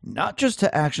states, not just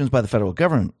to actions by the federal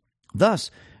government. Thus,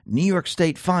 New York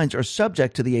state fines are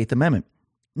subject to the Eighth Amendment.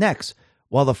 Next,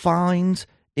 while the fines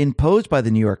imposed by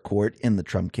the New York court in the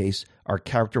Trump case are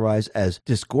characterized as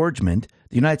disgorgement,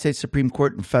 the United States Supreme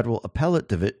Court and federal appellate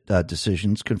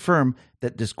decisions confirm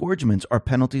that disgorgements are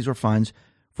penalties or fines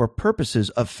for purposes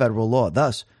of federal law.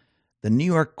 Thus, the New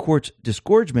York court's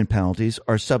disgorgement penalties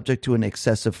are subject to an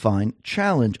excessive fine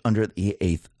challenge under the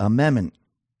Eighth Amendment.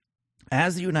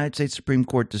 As the United States Supreme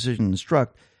Court decision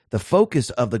instructs, the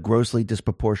focus of the grossly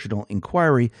disproportional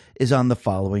inquiry is on the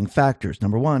following factors.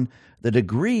 Number one, the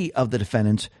degree of the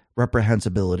defendant's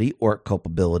reprehensibility or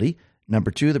culpability.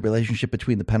 Number two, the relationship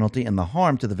between the penalty and the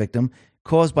harm to the victim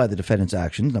caused by the defendant's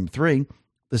actions. Number three,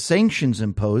 the sanctions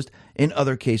imposed in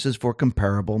other cases for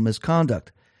comparable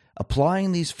misconduct.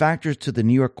 Applying these factors to the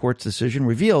New York court's decision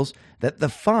reveals that the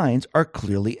fines are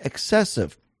clearly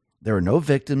excessive. There are no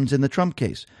victims in the Trump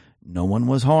case. No one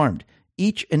was harmed.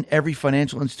 Each and every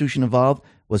financial institution involved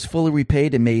was fully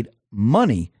repaid and made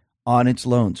money on its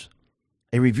loans.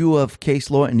 A review of case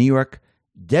law in New York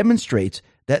demonstrates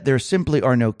that there simply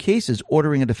are no cases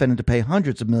ordering a defendant to pay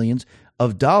hundreds of millions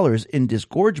of dollars in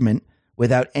disgorgement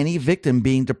without any victim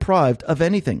being deprived of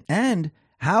anything. And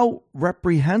how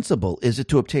reprehensible is it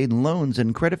to obtain loans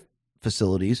and credit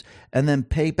facilities and then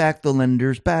pay back the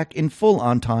lenders back in full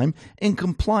on time in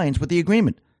compliance with the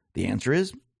agreement? The answer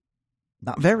is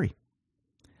not very.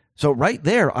 So right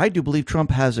there, I do believe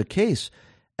Trump has a case.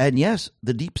 And yes,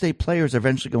 the deep state players are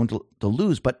eventually going to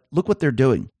lose, but look what they're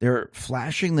doing. They're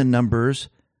flashing the numbers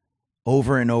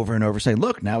over and over and over, saying,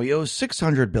 look, now he owes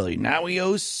 $600 billion. Now he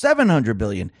owes $700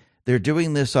 billion. They're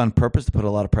doing this on purpose to put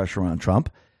a lot of pressure on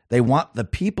Trump. They want the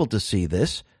people to see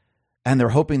this, and they're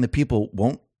hoping the people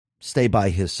won't stay by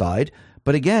his side.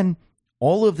 But again,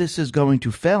 all of this is going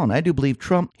to fail, and I do believe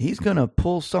Trump, he's going to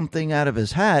pull something out of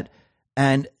his hat,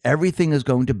 and everything is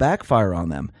going to backfire on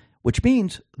them, which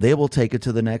means they will take it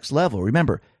to the next level.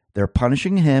 Remember, they're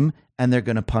punishing him, and they're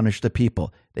going to punish the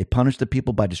people. They punish the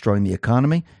people by destroying the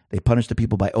economy. They punish the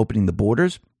people by opening the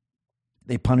borders.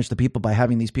 They punish the people by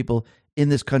having these people in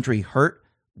this country hurt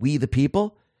we the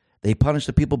people. They punish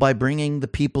the people by bringing the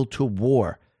people to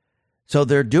war. So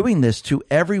they're doing this to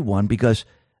everyone because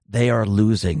they are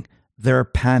losing. They're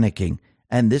panicking.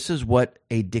 And this is what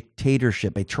a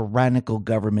dictatorship, a tyrannical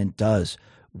government does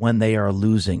when they are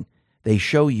losing. They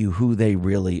show you who they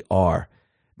really are.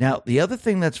 Now, the other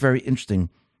thing that's very interesting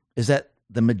is that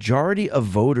the majority of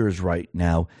voters right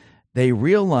now, they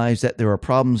realize that there are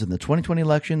problems in the 2020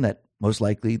 election, that most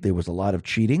likely there was a lot of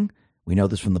cheating. We know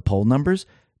this from the poll numbers.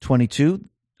 22,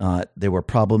 there were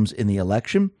problems in the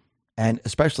election. And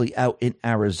especially out in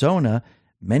Arizona,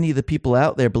 many of the people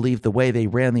out there believe the way they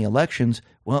ran the elections,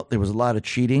 well, there was a lot of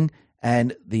cheating.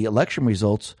 And the election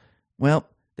results, well,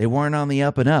 they weren't on the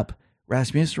up and up.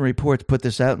 Rasmussen Reports put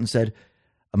this out and said,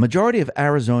 a majority of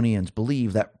Arizonians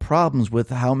believe that problems with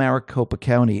how Maricopa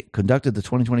County conducted the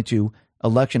 2022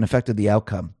 election affected the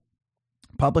outcome.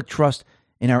 Public trust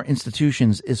in our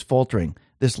institutions is faltering.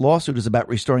 This lawsuit is about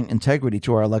restoring integrity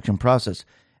to our election process.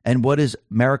 And what is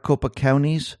Maricopa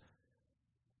County's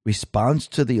response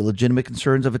to the legitimate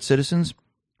concerns of its citizens?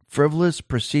 Frivolous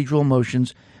procedural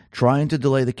motions trying to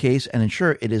delay the case and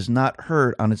ensure it is not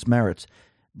heard on its merits.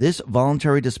 This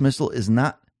voluntary dismissal is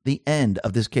not the end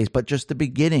of this case, but just the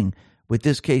beginning, with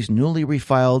this case newly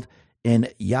refiled in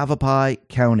Yavapai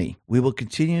County. We will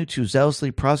continue to zealously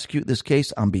prosecute this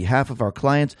case on behalf of our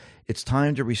clients. It's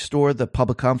time to restore the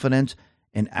public confidence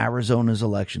in Arizona's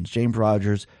elections. James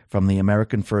Rogers from the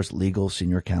American First Legal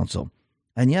Senior Counsel.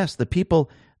 And yes, the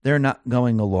people, they're not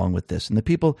going along with this. And the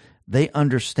people, they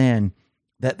understand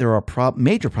that there are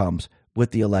major problems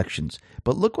with the elections.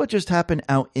 But look what just happened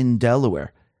out in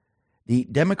Delaware. The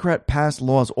Democrat passed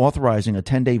laws authorizing a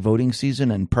 10-day voting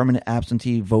season and permanent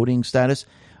absentee voting status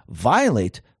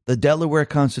violate the Delaware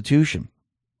Constitution.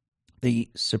 The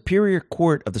Superior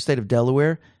Court of the state of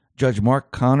Delaware, Judge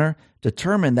Mark Connor,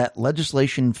 determined that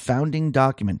legislation founding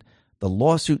document, the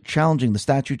lawsuit challenging the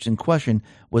statutes in question,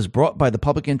 was brought by the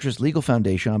Public Interest Legal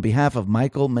Foundation on behalf of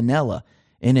Michael Manella,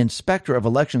 an inspector of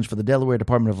elections for the Delaware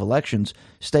Department of Elections.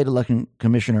 State Election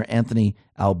Commissioner Anthony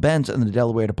Albence and the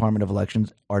Delaware Department of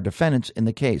Elections are defendants in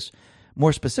the case.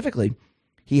 More specifically,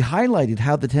 he highlighted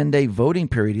how the 10-day voting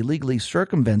period illegally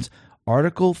circumvents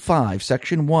Article 5,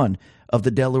 Section 1 of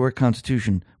the Delaware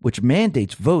Constitution, which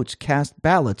mandates votes cast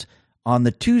ballots on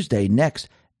the Tuesday next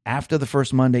after the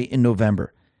first Monday in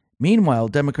November. Meanwhile,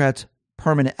 Democrats'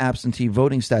 permanent absentee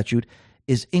voting statute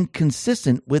is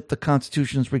inconsistent with the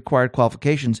Constitution's required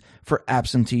qualifications for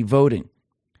absentee voting.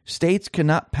 States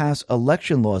cannot pass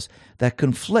election laws that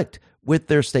conflict with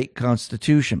their state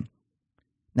constitution.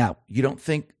 Now, you don't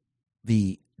think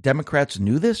the Democrats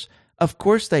knew this? Of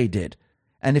course they did.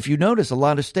 And if you notice, a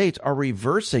lot of states are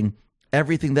reversing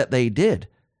everything that they did.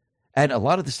 And a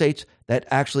lot of the states that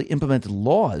actually implemented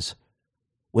laws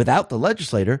without the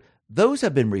legislator, those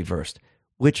have been reversed,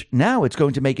 which now it's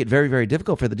going to make it very, very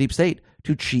difficult for the deep state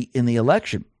to cheat in the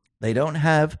election. They don't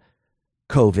have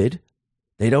COVID.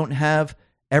 They don't have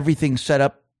everything set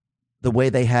up the way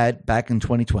they had back in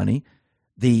 2020.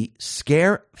 The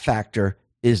scare factor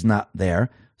is not there.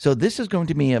 So this is going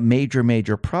to be a major,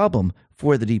 major problem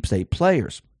for the deep state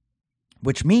players,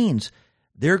 which means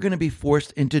they're going to be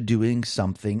forced into doing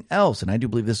something else. And I do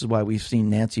believe this is why we've seen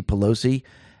Nancy Pelosi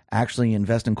actually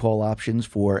invest in call options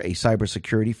for a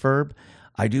cybersecurity firm.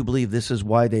 I do believe this is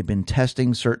why they've been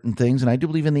testing certain things. And I do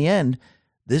believe in the end,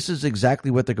 this is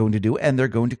exactly what they're going to do, and they're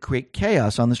going to create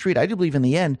chaos on the street. I do believe in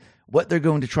the end, what they're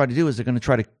going to try to do is they're going to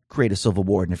try to create a civil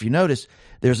war. And if you notice,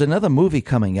 there's another movie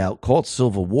coming out called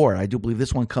Civil War. I do believe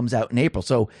this one comes out in April.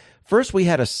 So first we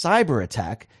had a cyber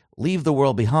attack, Leave the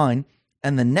World Behind,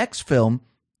 and the next film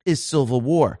is Civil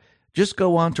War. Just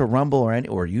go on to Rumble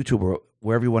or YouTube or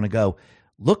wherever you want to go.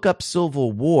 Look up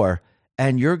Civil War,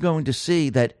 and you're going to see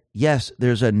that, yes,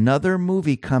 there's another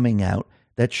movie coming out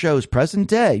that shows present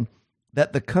day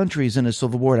that the country's in a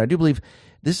civil war. And I do believe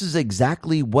this is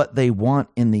exactly what they want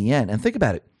in the end. And think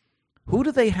about it. Who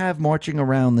do they have marching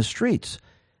around the streets?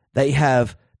 They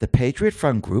have the Patriot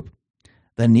Front Group,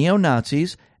 the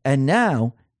neo-Nazis, and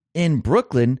now in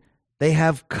Brooklyn, they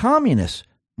have communists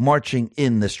marching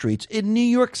in the streets in New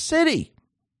York City.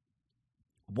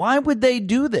 Why would they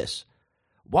do this?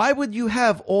 Why would you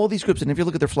have all these groups? And if you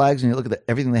look at their flags and you look at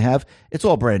everything they have, it's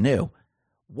all brand new.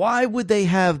 Why would they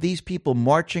have these people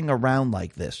marching around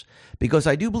like this? Because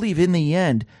I do believe in the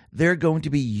end, they're going to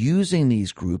be using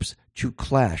these groups to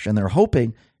clash, and they're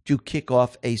hoping to kick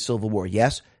off a civil war.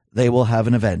 Yes, they will have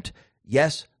an event.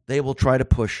 Yes, they will try to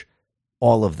push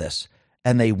all of this,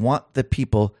 and they want the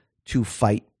people to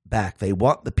fight back. They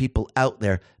want the people out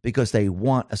there because they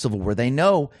want a civil war. They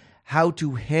know how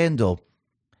to handle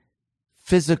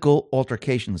physical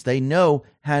altercations. They know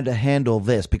how to handle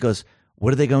this because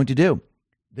what are they going to do?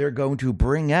 They're going to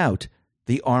bring out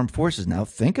the armed forces. Now,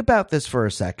 think about this for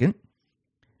a second.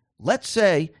 Let's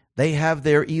say they have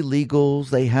their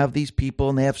illegals, they have these people,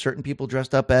 and they have certain people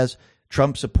dressed up as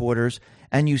Trump supporters,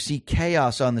 and you see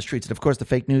chaos on the streets. And, of course, the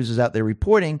fake news is out there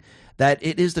reporting that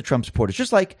it is the Trump supporters,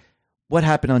 just like what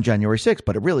happened on January 6th.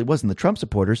 But it really wasn't the Trump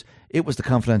supporters. It was the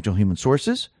confidential human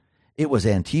sources. It was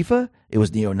Antifa. It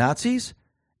was neo-Nazis.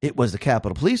 It was the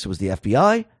Capitol Police. It was the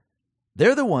FBI.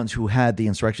 They're the ones who had the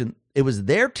insurrection. It was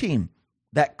their team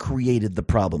that created the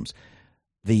problems.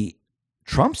 The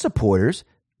Trump supporters,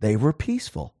 they were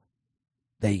peaceful.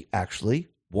 They actually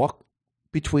walked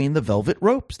between the velvet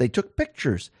ropes. They took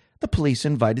pictures. The police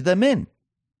invited them in.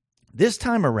 This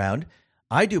time around,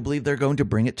 I do believe they're going to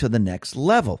bring it to the next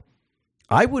level.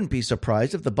 I wouldn't be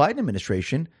surprised if the Biden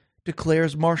administration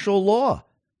declares martial law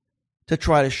to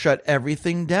try to shut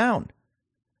everything down.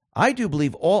 I do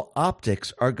believe all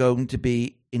optics are going to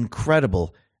be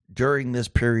incredible during this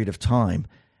period of time.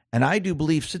 And I do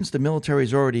believe since the military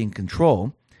is already in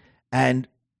control and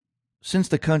since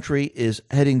the country is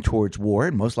heading towards war,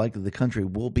 and most likely the country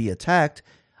will be attacked,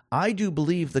 I do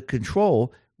believe the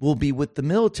control will be with the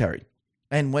military.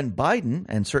 And when Biden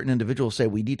and certain individuals say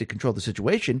we need to control the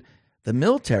situation, the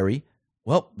military,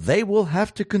 well, they will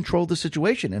have to control the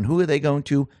situation. And who are they going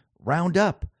to round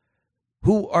up?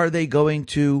 Who are they going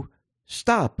to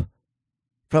stop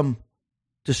from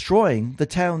destroying the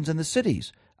towns and the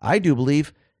cities? I do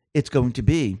believe it's going to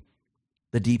be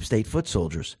the deep state foot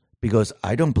soldiers, because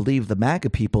I don't believe the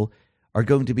MAGA people are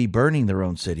going to be burning their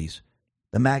own cities.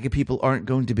 The MAGA people aren't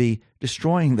going to be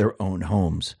destroying their own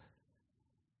homes.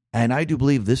 And I do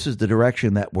believe this is the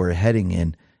direction that we're heading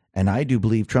in. And I do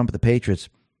believe Trump and the Patriots,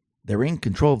 they're in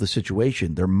control of the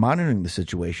situation. They're monitoring the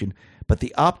situation, but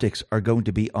the optics are going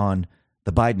to be on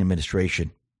the Biden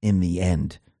administration in the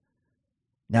end.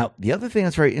 Now, the other thing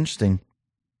that's very interesting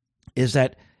is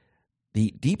that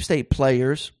the deep state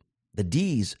players, the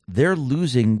Ds, they're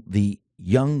losing the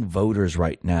young voters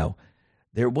right now.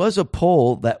 There was a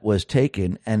poll that was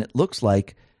taken, and it looks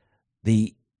like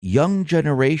the young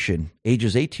generation,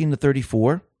 ages 18 to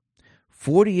 34,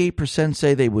 48%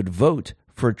 say they would vote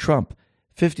for Trump.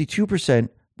 52%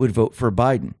 would vote for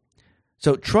Biden.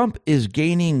 So Trump is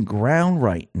gaining ground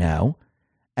right now,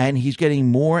 and he's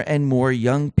getting more and more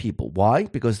young people. Why?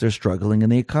 Because they're struggling in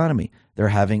the economy. They're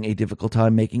having a difficult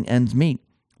time making ends meet.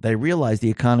 They realize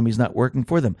the economy is not working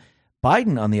for them.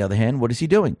 Biden, on the other hand, what is he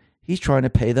doing? He's trying to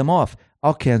pay them off.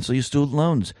 I'll cancel your student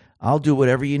loans. I'll do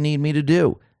whatever you need me to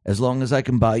do as long as I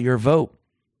can buy your vote.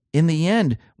 In the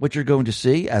end, what you're going to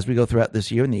see as we go throughout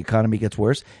this year and the economy gets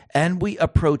worse and we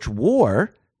approach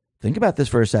war, think about this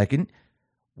for a second.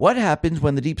 What happens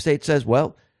when the deep state says,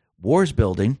 well, war's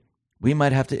building, we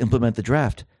might have to implement the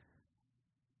draft?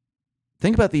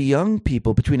 Think about the young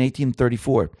people between 18 and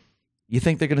 34. You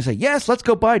think they're going to say, yes, let's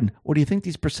go Biden? Or do you think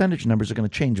these percentage numbers are going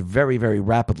to change very, very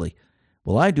rapidly?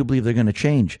 Well, I do believe they're going to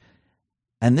change.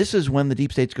 And this is when the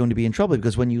deep state's going to be in trouble,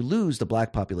 because when you lose the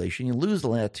black population, you lose the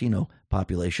Latino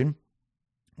population,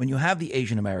 when you have the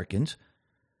Asian Americans,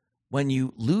 when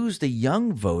you lose the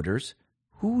young voters,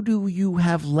 who do you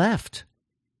have left?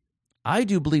 I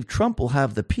do believe Trump will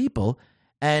have the people,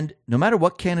 and no matter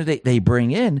what candidate they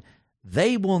bring in,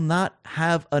 they will not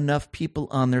have enough people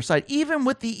on their side, even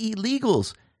with the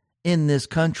illegals in this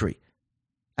country.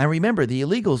 And remember, the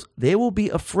illegals, they will be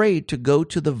afraid to go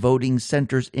to the voting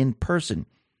centers in person.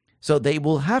 So they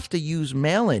will have to use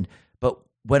mail-in. But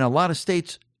when a lot of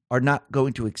states are not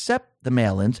going to accept the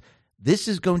mail-ins, this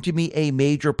is going to be a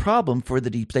major problem for the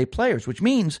deep state players, which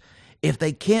means if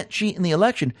they can't cheat in the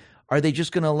election, are they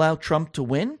just going to allow Trump to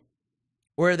win?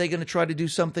 Or are they going to try to do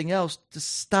something else to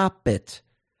stop it?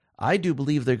 I do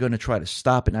believe they're going to try to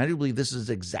stop it. And I do believe this is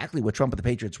exactly what Trump and the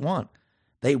Patriots want.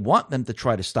 They want them to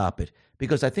try to stop it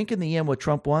because I think in the end what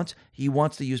Trump wants, he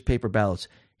wants to use paper ballots.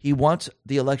 He wants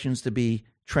the elections to be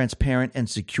transparent and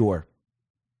secure.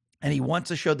 And he wants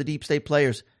to show the deep state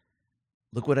players,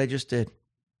 look what I just did.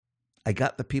 I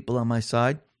got the people on my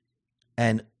side.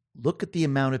 And look at the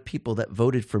amount of people that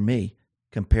voted for me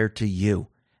compared to you.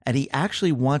 And he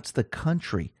actually wants the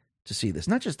country to see this.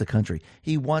 Not just the country.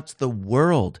 He wants the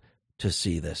world to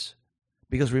see this.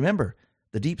 Because remember,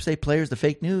 the deep state players, the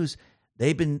fake news,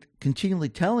 they've been continually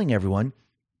telling everyone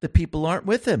that people aren't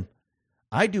with him.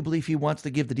 I do believe he wants to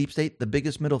give the deep state the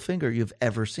biggest middle finger you've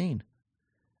ever seen.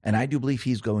 And I do believe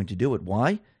he's going to do it.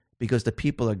 Why? Because the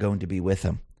people are going to be with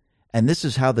him. And this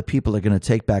is how the people are going to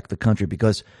take back the country.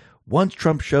 Because once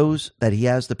Trump shows that he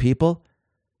has the people,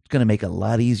 it's going to make it a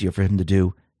lot easier for him to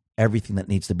do everything that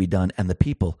needs to be done. And the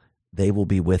people, they will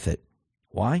be with it.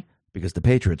 Why? Because the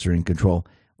Patriots are in control.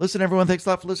 Listen, everyone, thanks a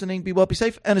lot for listening. Be well, be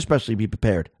safe, and especially be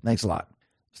prepared. Thanks a lot.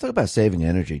 Let's talk about saving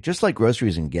energy. Just like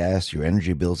groceries and gas, your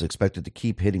energy bill is expected to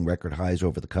keep hitting record highs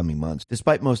over the coming months.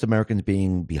 Despite most Americans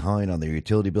being behind on their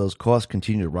utility bills, costs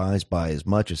continue to rise by as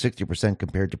much as 60%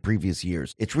 compared to previous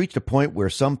years. It's reached a point where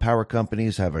some power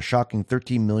companies have a shocking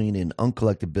 $13 million in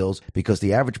uncollected bills because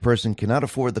the average person cannot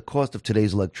afford the cost of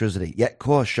today's electricity, yet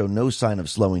costs show no sign of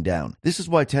slowing down. This is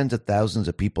why tens of thousands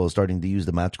of people are starting to use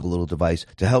the magical little device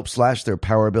to help slash their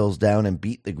power bills down and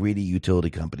beat the greedy utility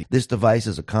company. This device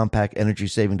is a compact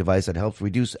energy-saving device that helps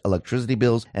reduce electricity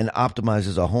bills and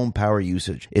optimizes a home power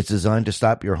usage. It's designed to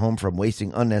stop your home from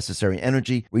wasting unnecessary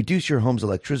energy, reduce your home's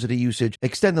electricity usage,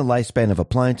 extend the lifespan of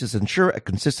appliances, ensure a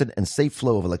consistent and safe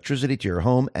flow of electricity to your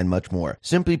home, and much more.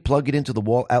 Simply plug it into the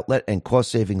wall outlet and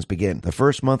cost savings begin. The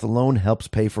first month alone helps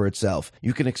pay for itself.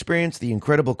 You can experience the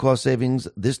incredible cost savings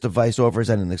this device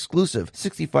offers at an exclusive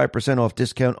 65% off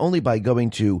discount only by going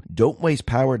to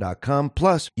don'twastepower.com.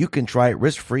 Plus, you can try it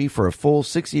risk-free for a full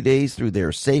 60 days through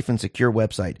their safe and secure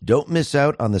website. Don't miss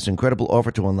out on this incredible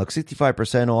offer to unlock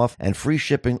 65% off and free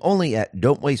shipping only at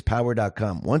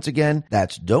don'twastepower.com. Once again,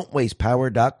 that's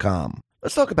don'twastepower.com.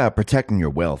 Let's talk about protecting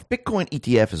your wealth. Bitcoin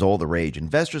ETF is all the rage.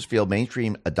 Investors feel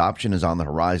mainstream adoption is on the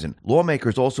horizon.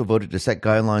 Lawmakers also voted to set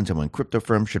guidelines on when crypto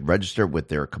firms should register with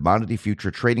their Commodity Future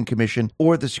Trading Commission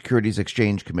or the Securities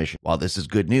Exchange Commission. While this is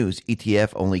good news,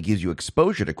 ETF only gives you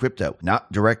exposure to crypto,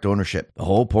 not direct ownership. The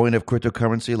whole point of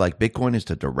cryptocurrency like Bitcoin is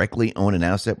to directly own an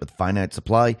asset with finite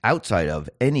supply outside of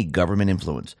any government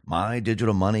influence. My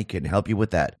Digital Money can help you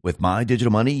with that. With My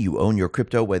Digital Money, you own your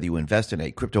crypto whether you invest in a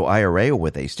crypto IRA or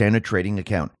with a standard trading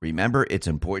account. Remember, it's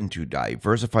important to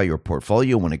diversify your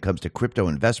portfolio when it comes to crypto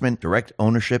investment. Direct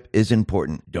ownership is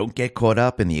important. Don't get caught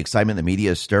up in the excitement the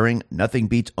media is stirring. Nothing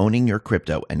beats owning your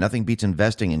crypto, and nothing beats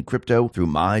investing in crypto through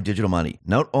My Digital Money.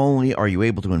 Not only are you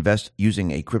able to invest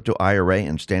using a crypto IRA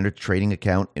and standard trading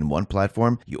account in one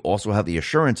platform, you also have the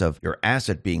assurance of your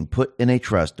asset being put in a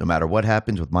trust. No matter what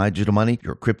happens with My Digital Money,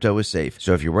 your crypto is safe.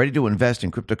 So if you're ready to invest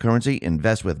in cryptocurrency,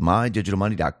 invest with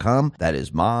MyDigitalMoney.com. That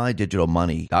is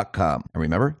MyDigitalMoney.com. And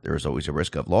remember, there is always a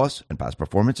risk of loss, and past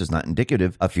performance is not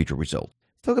indicative of future results.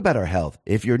 Talk about our health.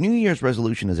 If your New Year's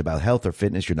resolution is about health or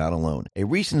fitness, you're not alone. A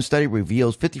recent study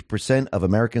reveals 50% of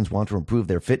Americans want to improve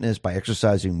their fitness by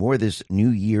exercising more this New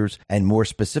Year's, and more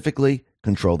specifically,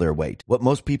 control their weight. What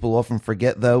most people often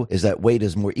forget, though, is that weight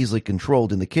is more easily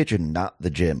controlled in the kitchen, not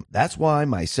the gym. That's why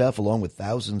myself, along with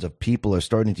thousands of people, are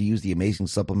starting to use the amazing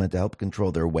supplement to help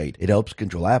control their weight. It helps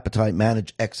control appetite,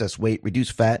 manage excess weight,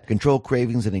 reduce fat, control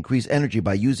cravings, and increase energy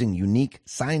by using unique,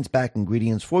 science-backed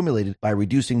ingredients formulated by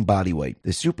reducing body weight.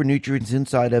 The super nutrients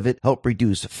inside of it help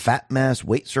reduce fat mass,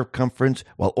 weight circumference,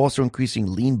 while also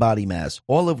increasing lean body mass,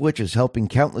 all of which is helping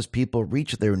countless people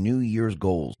reach their New Year's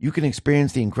goals. You can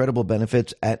experience the incredible benefits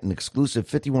at an exclusive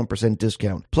 51%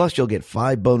 discount. Plus, you'll get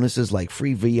 5 bonuses like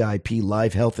free VIP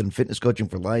live health and fitness coaching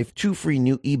for life, 2 free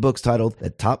new ebooks titled The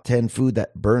Top 10 Food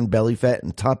That Burn Belly Fat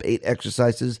and Top 8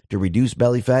 Exercises to Reduce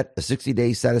Belly Fat, a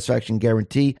 60-day satisfaction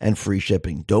guarantee, and free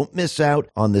shipping. Don't miss out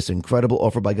on this incredible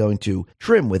offer by going to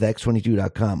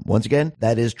trimwithx22.com. Once again,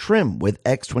 that is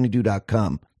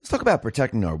trimwithx22.com. Let's talk about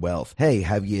protecting our wealth. Hey,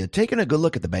 have you taken a good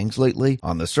look at the banks lately?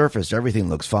 On the surface, everything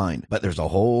looks fine, but there's a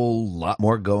whole lot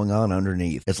more going on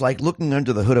underneath. It's like looking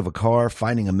under the hood of a car,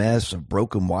 finding a mess of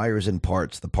broken wires and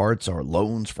parts. The parts are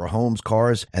loans for homes,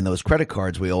 cars, and those credit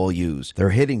cards we all use. They're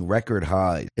hitting record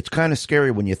highs. It's kind of scary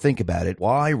when you think about it.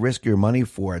 Why risk your money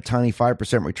for a tiny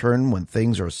 5% return when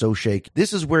things are so shaky?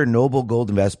 This is where Noble Gold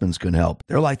Investments can help.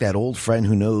 They're like that old friend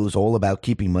who knows all about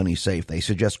keeping money safe. They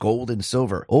suggest gold and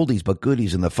silver, oldies but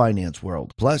goodies in the finance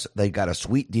world. Plus, they got a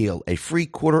sweet deal, a free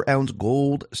quarter-ounce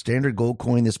gold standard gold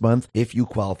coin this month if you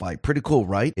qualify. Pretty cool,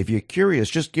 right? If you're curious,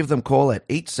 just give them a call at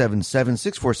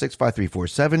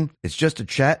 877-646-5347. It's just a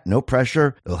chat, no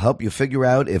pressure. They'll help you figure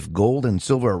out if gold and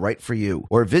silver are right for you.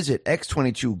 Or visit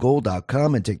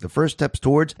x22gold.com and take the first steps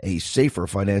towards a safer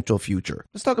financial future.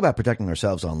 Let's talk about protecting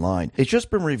ourselves online. It's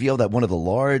just been revealed that one of the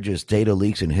largest data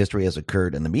leaks in history has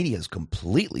occurred, and the media is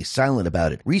completely silent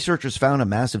about it. Researchers found a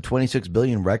massive 26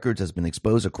 billion records has been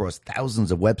exposed across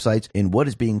thousands of websites in what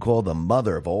is being called the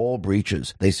mother of all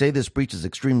breaches. They say this breach is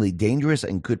extremely dangerous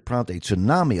and could prompt a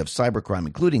tsunami of cybercrime,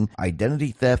 including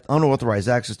identity theft, unauthorized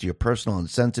access to your personal and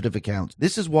sensitive accounts.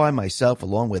 This is why myself,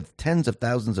 along with tens of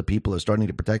thousands of people, are starting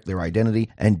to protect their identity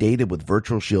and data with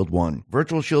Virtual Shield One.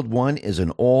 Virtual Shield One is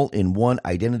an all-in-one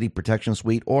identity protection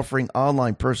suite offering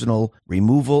online personal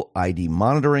removal, ID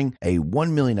monitoring, a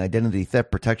 1 million identity theft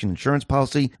protection insurance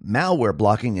policy, malware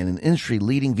blocking, and an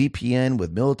industry-leading VPN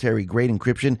with military-grade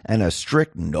encryption and a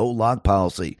strict no-log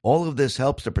policy. All of this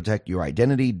helps to protect your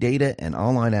identity, data, and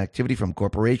online activity from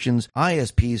corporations,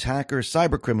 ISPs, hackers,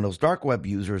 cybercriminals, dark web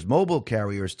users, mobile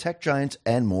carriers, tech giants,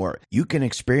 and more. You can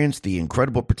experience the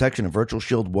incredible protection of Virtual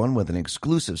Shield One with an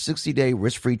exclusive 60-day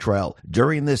risk-free trial.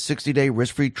 During this 60-day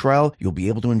risk-free trial, you'll be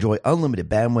able to enjoy unlimited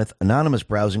bandwidth, anonymous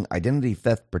browsing, identity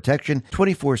theft protection,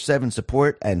 24/7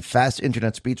 support, and fast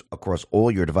internet speeds across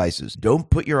all your devices. Don't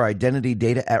put your identity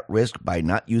data at risk by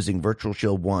not using Virtual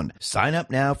Shield One. Sign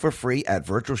up now for free at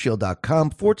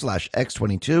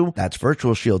virtualshield.com/x22. That's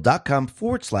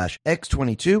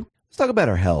virtualshield.com/x22. Let's talk about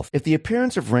our health. If the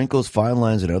appearance of wrinkles, fine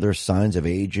lines, and other signs of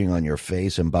aging on your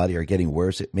face and body are getting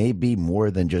worse, it may be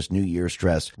more than just New Year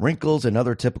stress. Wrinkles and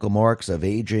other typical marks of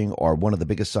aging are one of the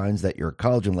biggest signs that your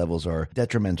collagen levels are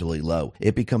detrimentally low.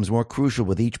 It becomes more crucial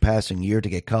with each passing year to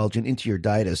get collagen into your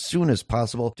diet as soon as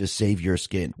possible to save your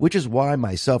skin, which is why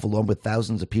myself, along with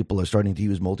thousands of people, are starting to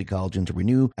use multi-collagen to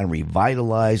renew and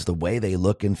revitalize the way they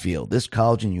look and feel. This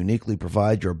collagen uniquely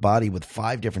provides your body with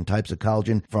 5 different types of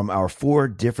collagen from our 4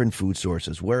 different food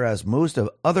sources, whereas most of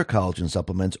other collagen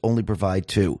supplements only provide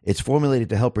 2. It's formulated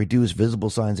to help reduce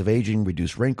visible signs of aging,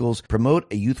 reduce wrinkles, promote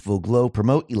a youthful glow,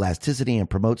 promote elasticity, and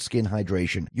promote skin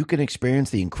hydration. You can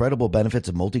experience the incredible benefits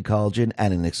of multi-collagen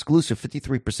at an exclusive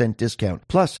 53% discount.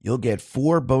 Plus, you'll get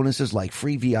 4 bonuses like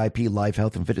free VIP life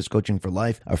health and fitness coaching for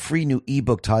life, a free new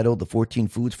ebook titled The 14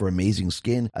 Foods for Amazing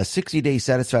Skin, a 60-day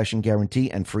satisfaction guarantee,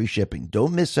 and free shipping.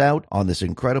 Don't miss out on this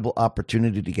incredible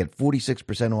opportunity to get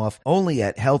 46% off only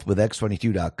at healthwithx22.com.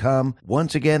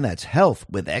 Once again, that's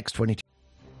healthwithx22.